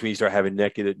 And then that's when you start having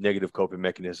negative coping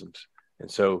mechanisms. And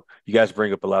so you guys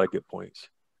bring up a lot of good points.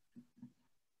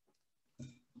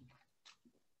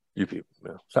 You people.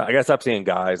 No. So I gotta stop saying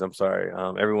guys. I'm sorry.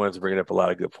 Everyone's bringing up a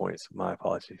lot of good points. My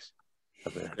apologies.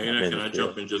 Dana, can I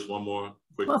jump in just one more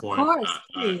quick point? Of course,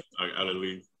 I gotta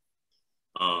leave.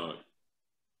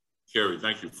 Carrie,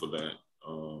 thank you for that.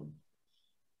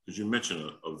 Because you mentioned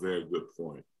a very good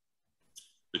point.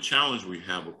 The challenge we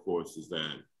have, of course, is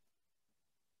that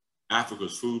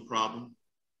Africa's food problem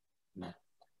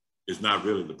is not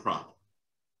really the problem.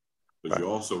 But you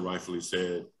also rightfully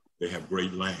said they have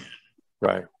great land.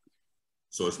 Right.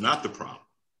 So it's not the problem.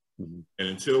 Mm-hmm. And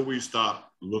until we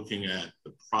stop looking at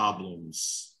the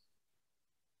problems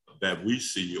that we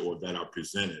see or that are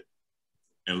presented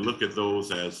and look at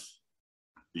those as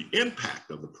the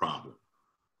impact of the problem,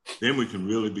 then we can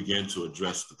really begin to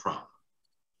address the problem.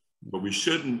 But we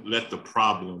shouldn't let the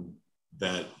problem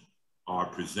that are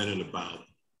presented about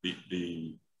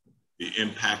the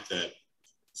impact that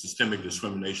systemic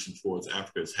discrimination towards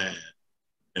Africa has had,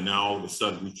 and now all of a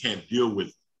sudden we can't deal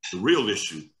with the real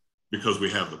issue because we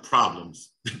have the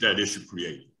problems that issue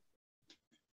created.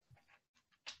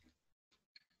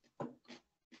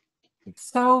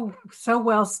 So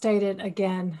well stated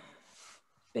again,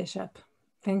 Bishop.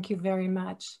 Thank you very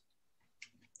much.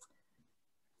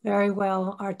 Very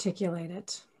well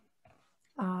articulated.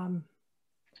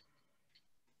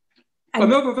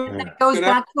 Another thing that goes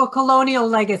back to a colonial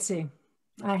legacy,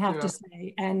 I have to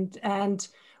say, and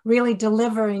really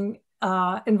delivering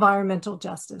environmental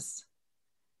justice.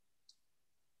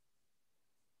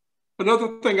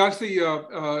 Another thing I see, I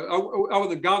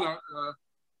was in Ghana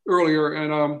earlier,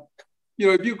 and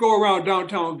if you go around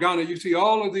downtown Ghana, you see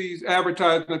all of these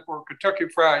advertisements for Kentucky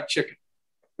Fried Chicken,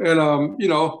 and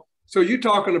so you're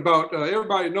talking about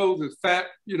everybody knows it's fat,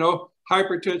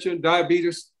 hypertension,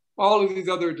 diabetes, all of these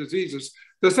other diseases.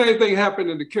 The same thing happened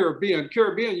in the Caribbean. The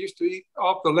Caribbean used to eat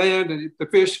off the land and eat the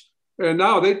fish. And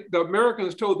now the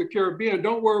Americans told the Caribbean,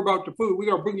 don't worry about the food. We're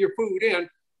going to bring your food in.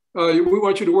 we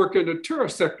want you to work in the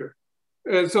tourist sector.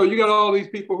 And so you got all these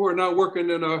people who are now working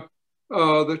in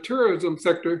the tourism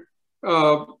sector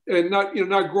and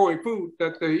not growing food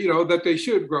that they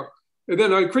should grow. And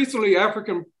then increasingly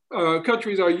African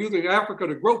countries are using Africa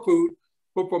to grow food,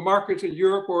 but for markets in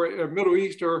Europe or Middle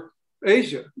East or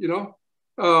Asia, so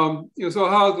how is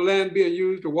the land being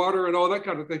used, the water and all that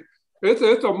kind of thing?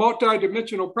 It's a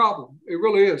multi-dimensional problem. It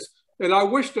really is. And I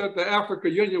wish that the Africa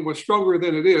Union was stronger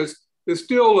than it is. It's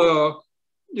still,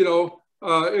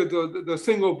 the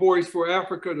single voice for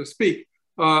Africa to speak.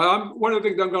 One of the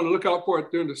things I'm going to look out for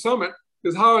during the summit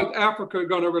is how is Africa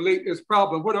going to relate this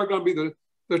problem? What are going to be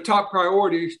the top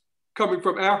priorities coming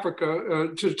from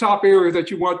Africa to the top areas that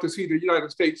you want to see the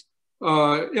United States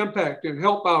impact and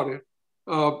help out in?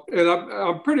 And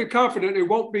I'm pretty confident it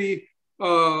won't be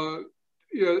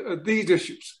these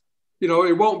issues.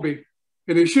 It won't be,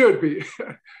 and it should be.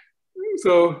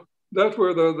 So that's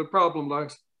where the problem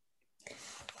lies.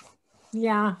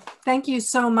 Yeah, thank you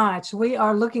so much. We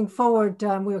are looking forward.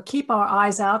 We'll keep our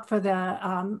eyes out for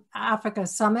the Africa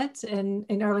Summit in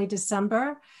early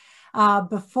December.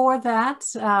 Before that,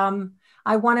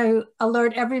 I want to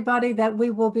alert everybody that we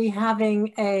will be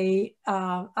having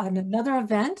another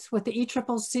event with the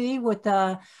ECCC with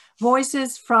the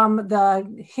voices from the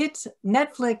hit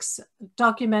Netflix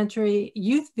documentary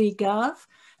Youth v. Gov.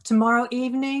 Tomorrow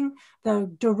evening, the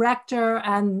director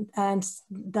and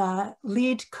the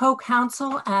lead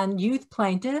co-counsel and youth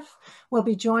plaintiff will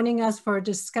be joining us for a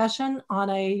discussion on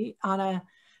a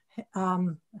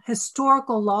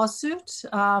historical lawsuit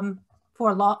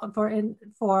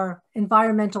for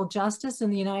environmental justice in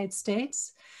the United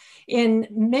States. In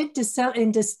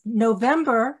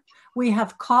November, we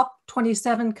have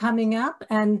COP27 coming up,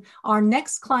 and our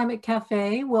next Climate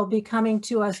Cafe will be coming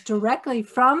to us directly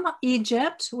from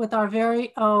Egypt with our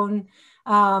very own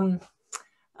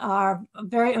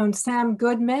Sam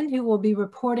Goodman, who will be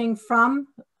reporting from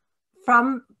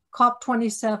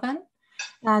COP27.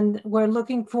 And we're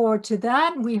looking forward to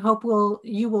that. We hope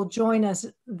you will join us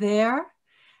there.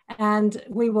 And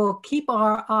we will keep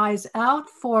our eyes out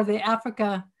for the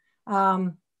Africa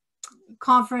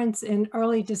conference in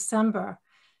early December.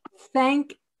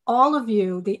 Thank all of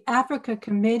you, the Africa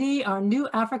Committee, our new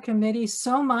Africa Committee,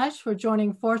 so much for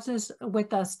joining forces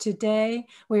with us today.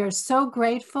 We are so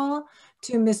grateful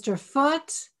to Mr.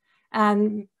 Foote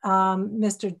and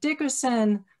Mr.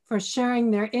 Dickerson for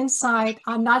sharing their insight.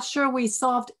 I'm not sure we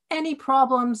solved any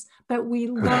problems, but we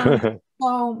learned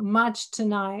so much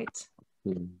tonight.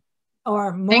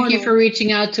 Or more. Thank you for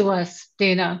reaching out to us,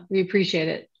 Dana. We appreciate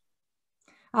it.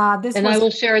 I will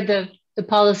share the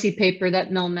policy paper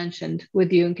that Mel mentioned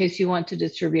with you in case you want to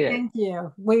distribute it. Thank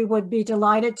you. We would be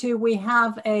delighted to. We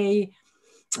have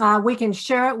we can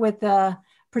share it with the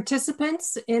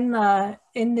participants in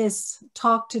this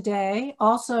talk today.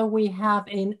 Also, we have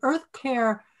an Earth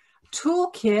Care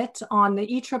toolkit on the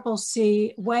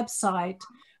ECCC website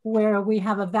where we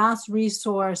have a vast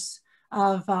resource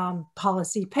of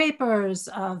policy papers,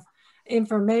 of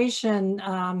information,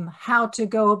 how to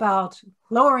go about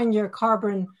lowering your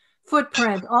carbon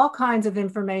footprint, all kinds of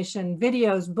information,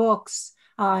 videos, books,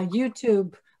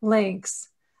 YouTube links.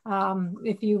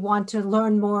 If you want to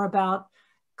learn more about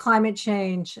climate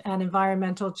change and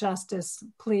environmental justice,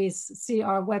 please see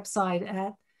our website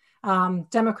at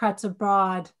Democrats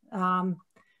Abroad,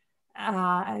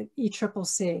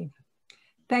 ECCC.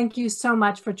 Thank you so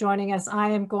much for joining us.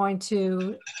 I am going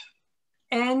to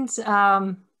end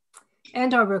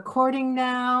our recording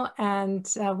now and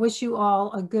wish you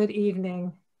all a good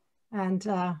evening and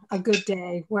a good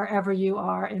day wherever you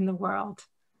are in the world.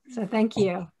 So thank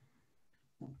you.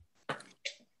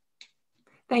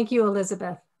 Thank you,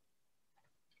 Elizabeth.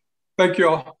 Thank you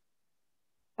all.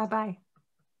 Bye-bye.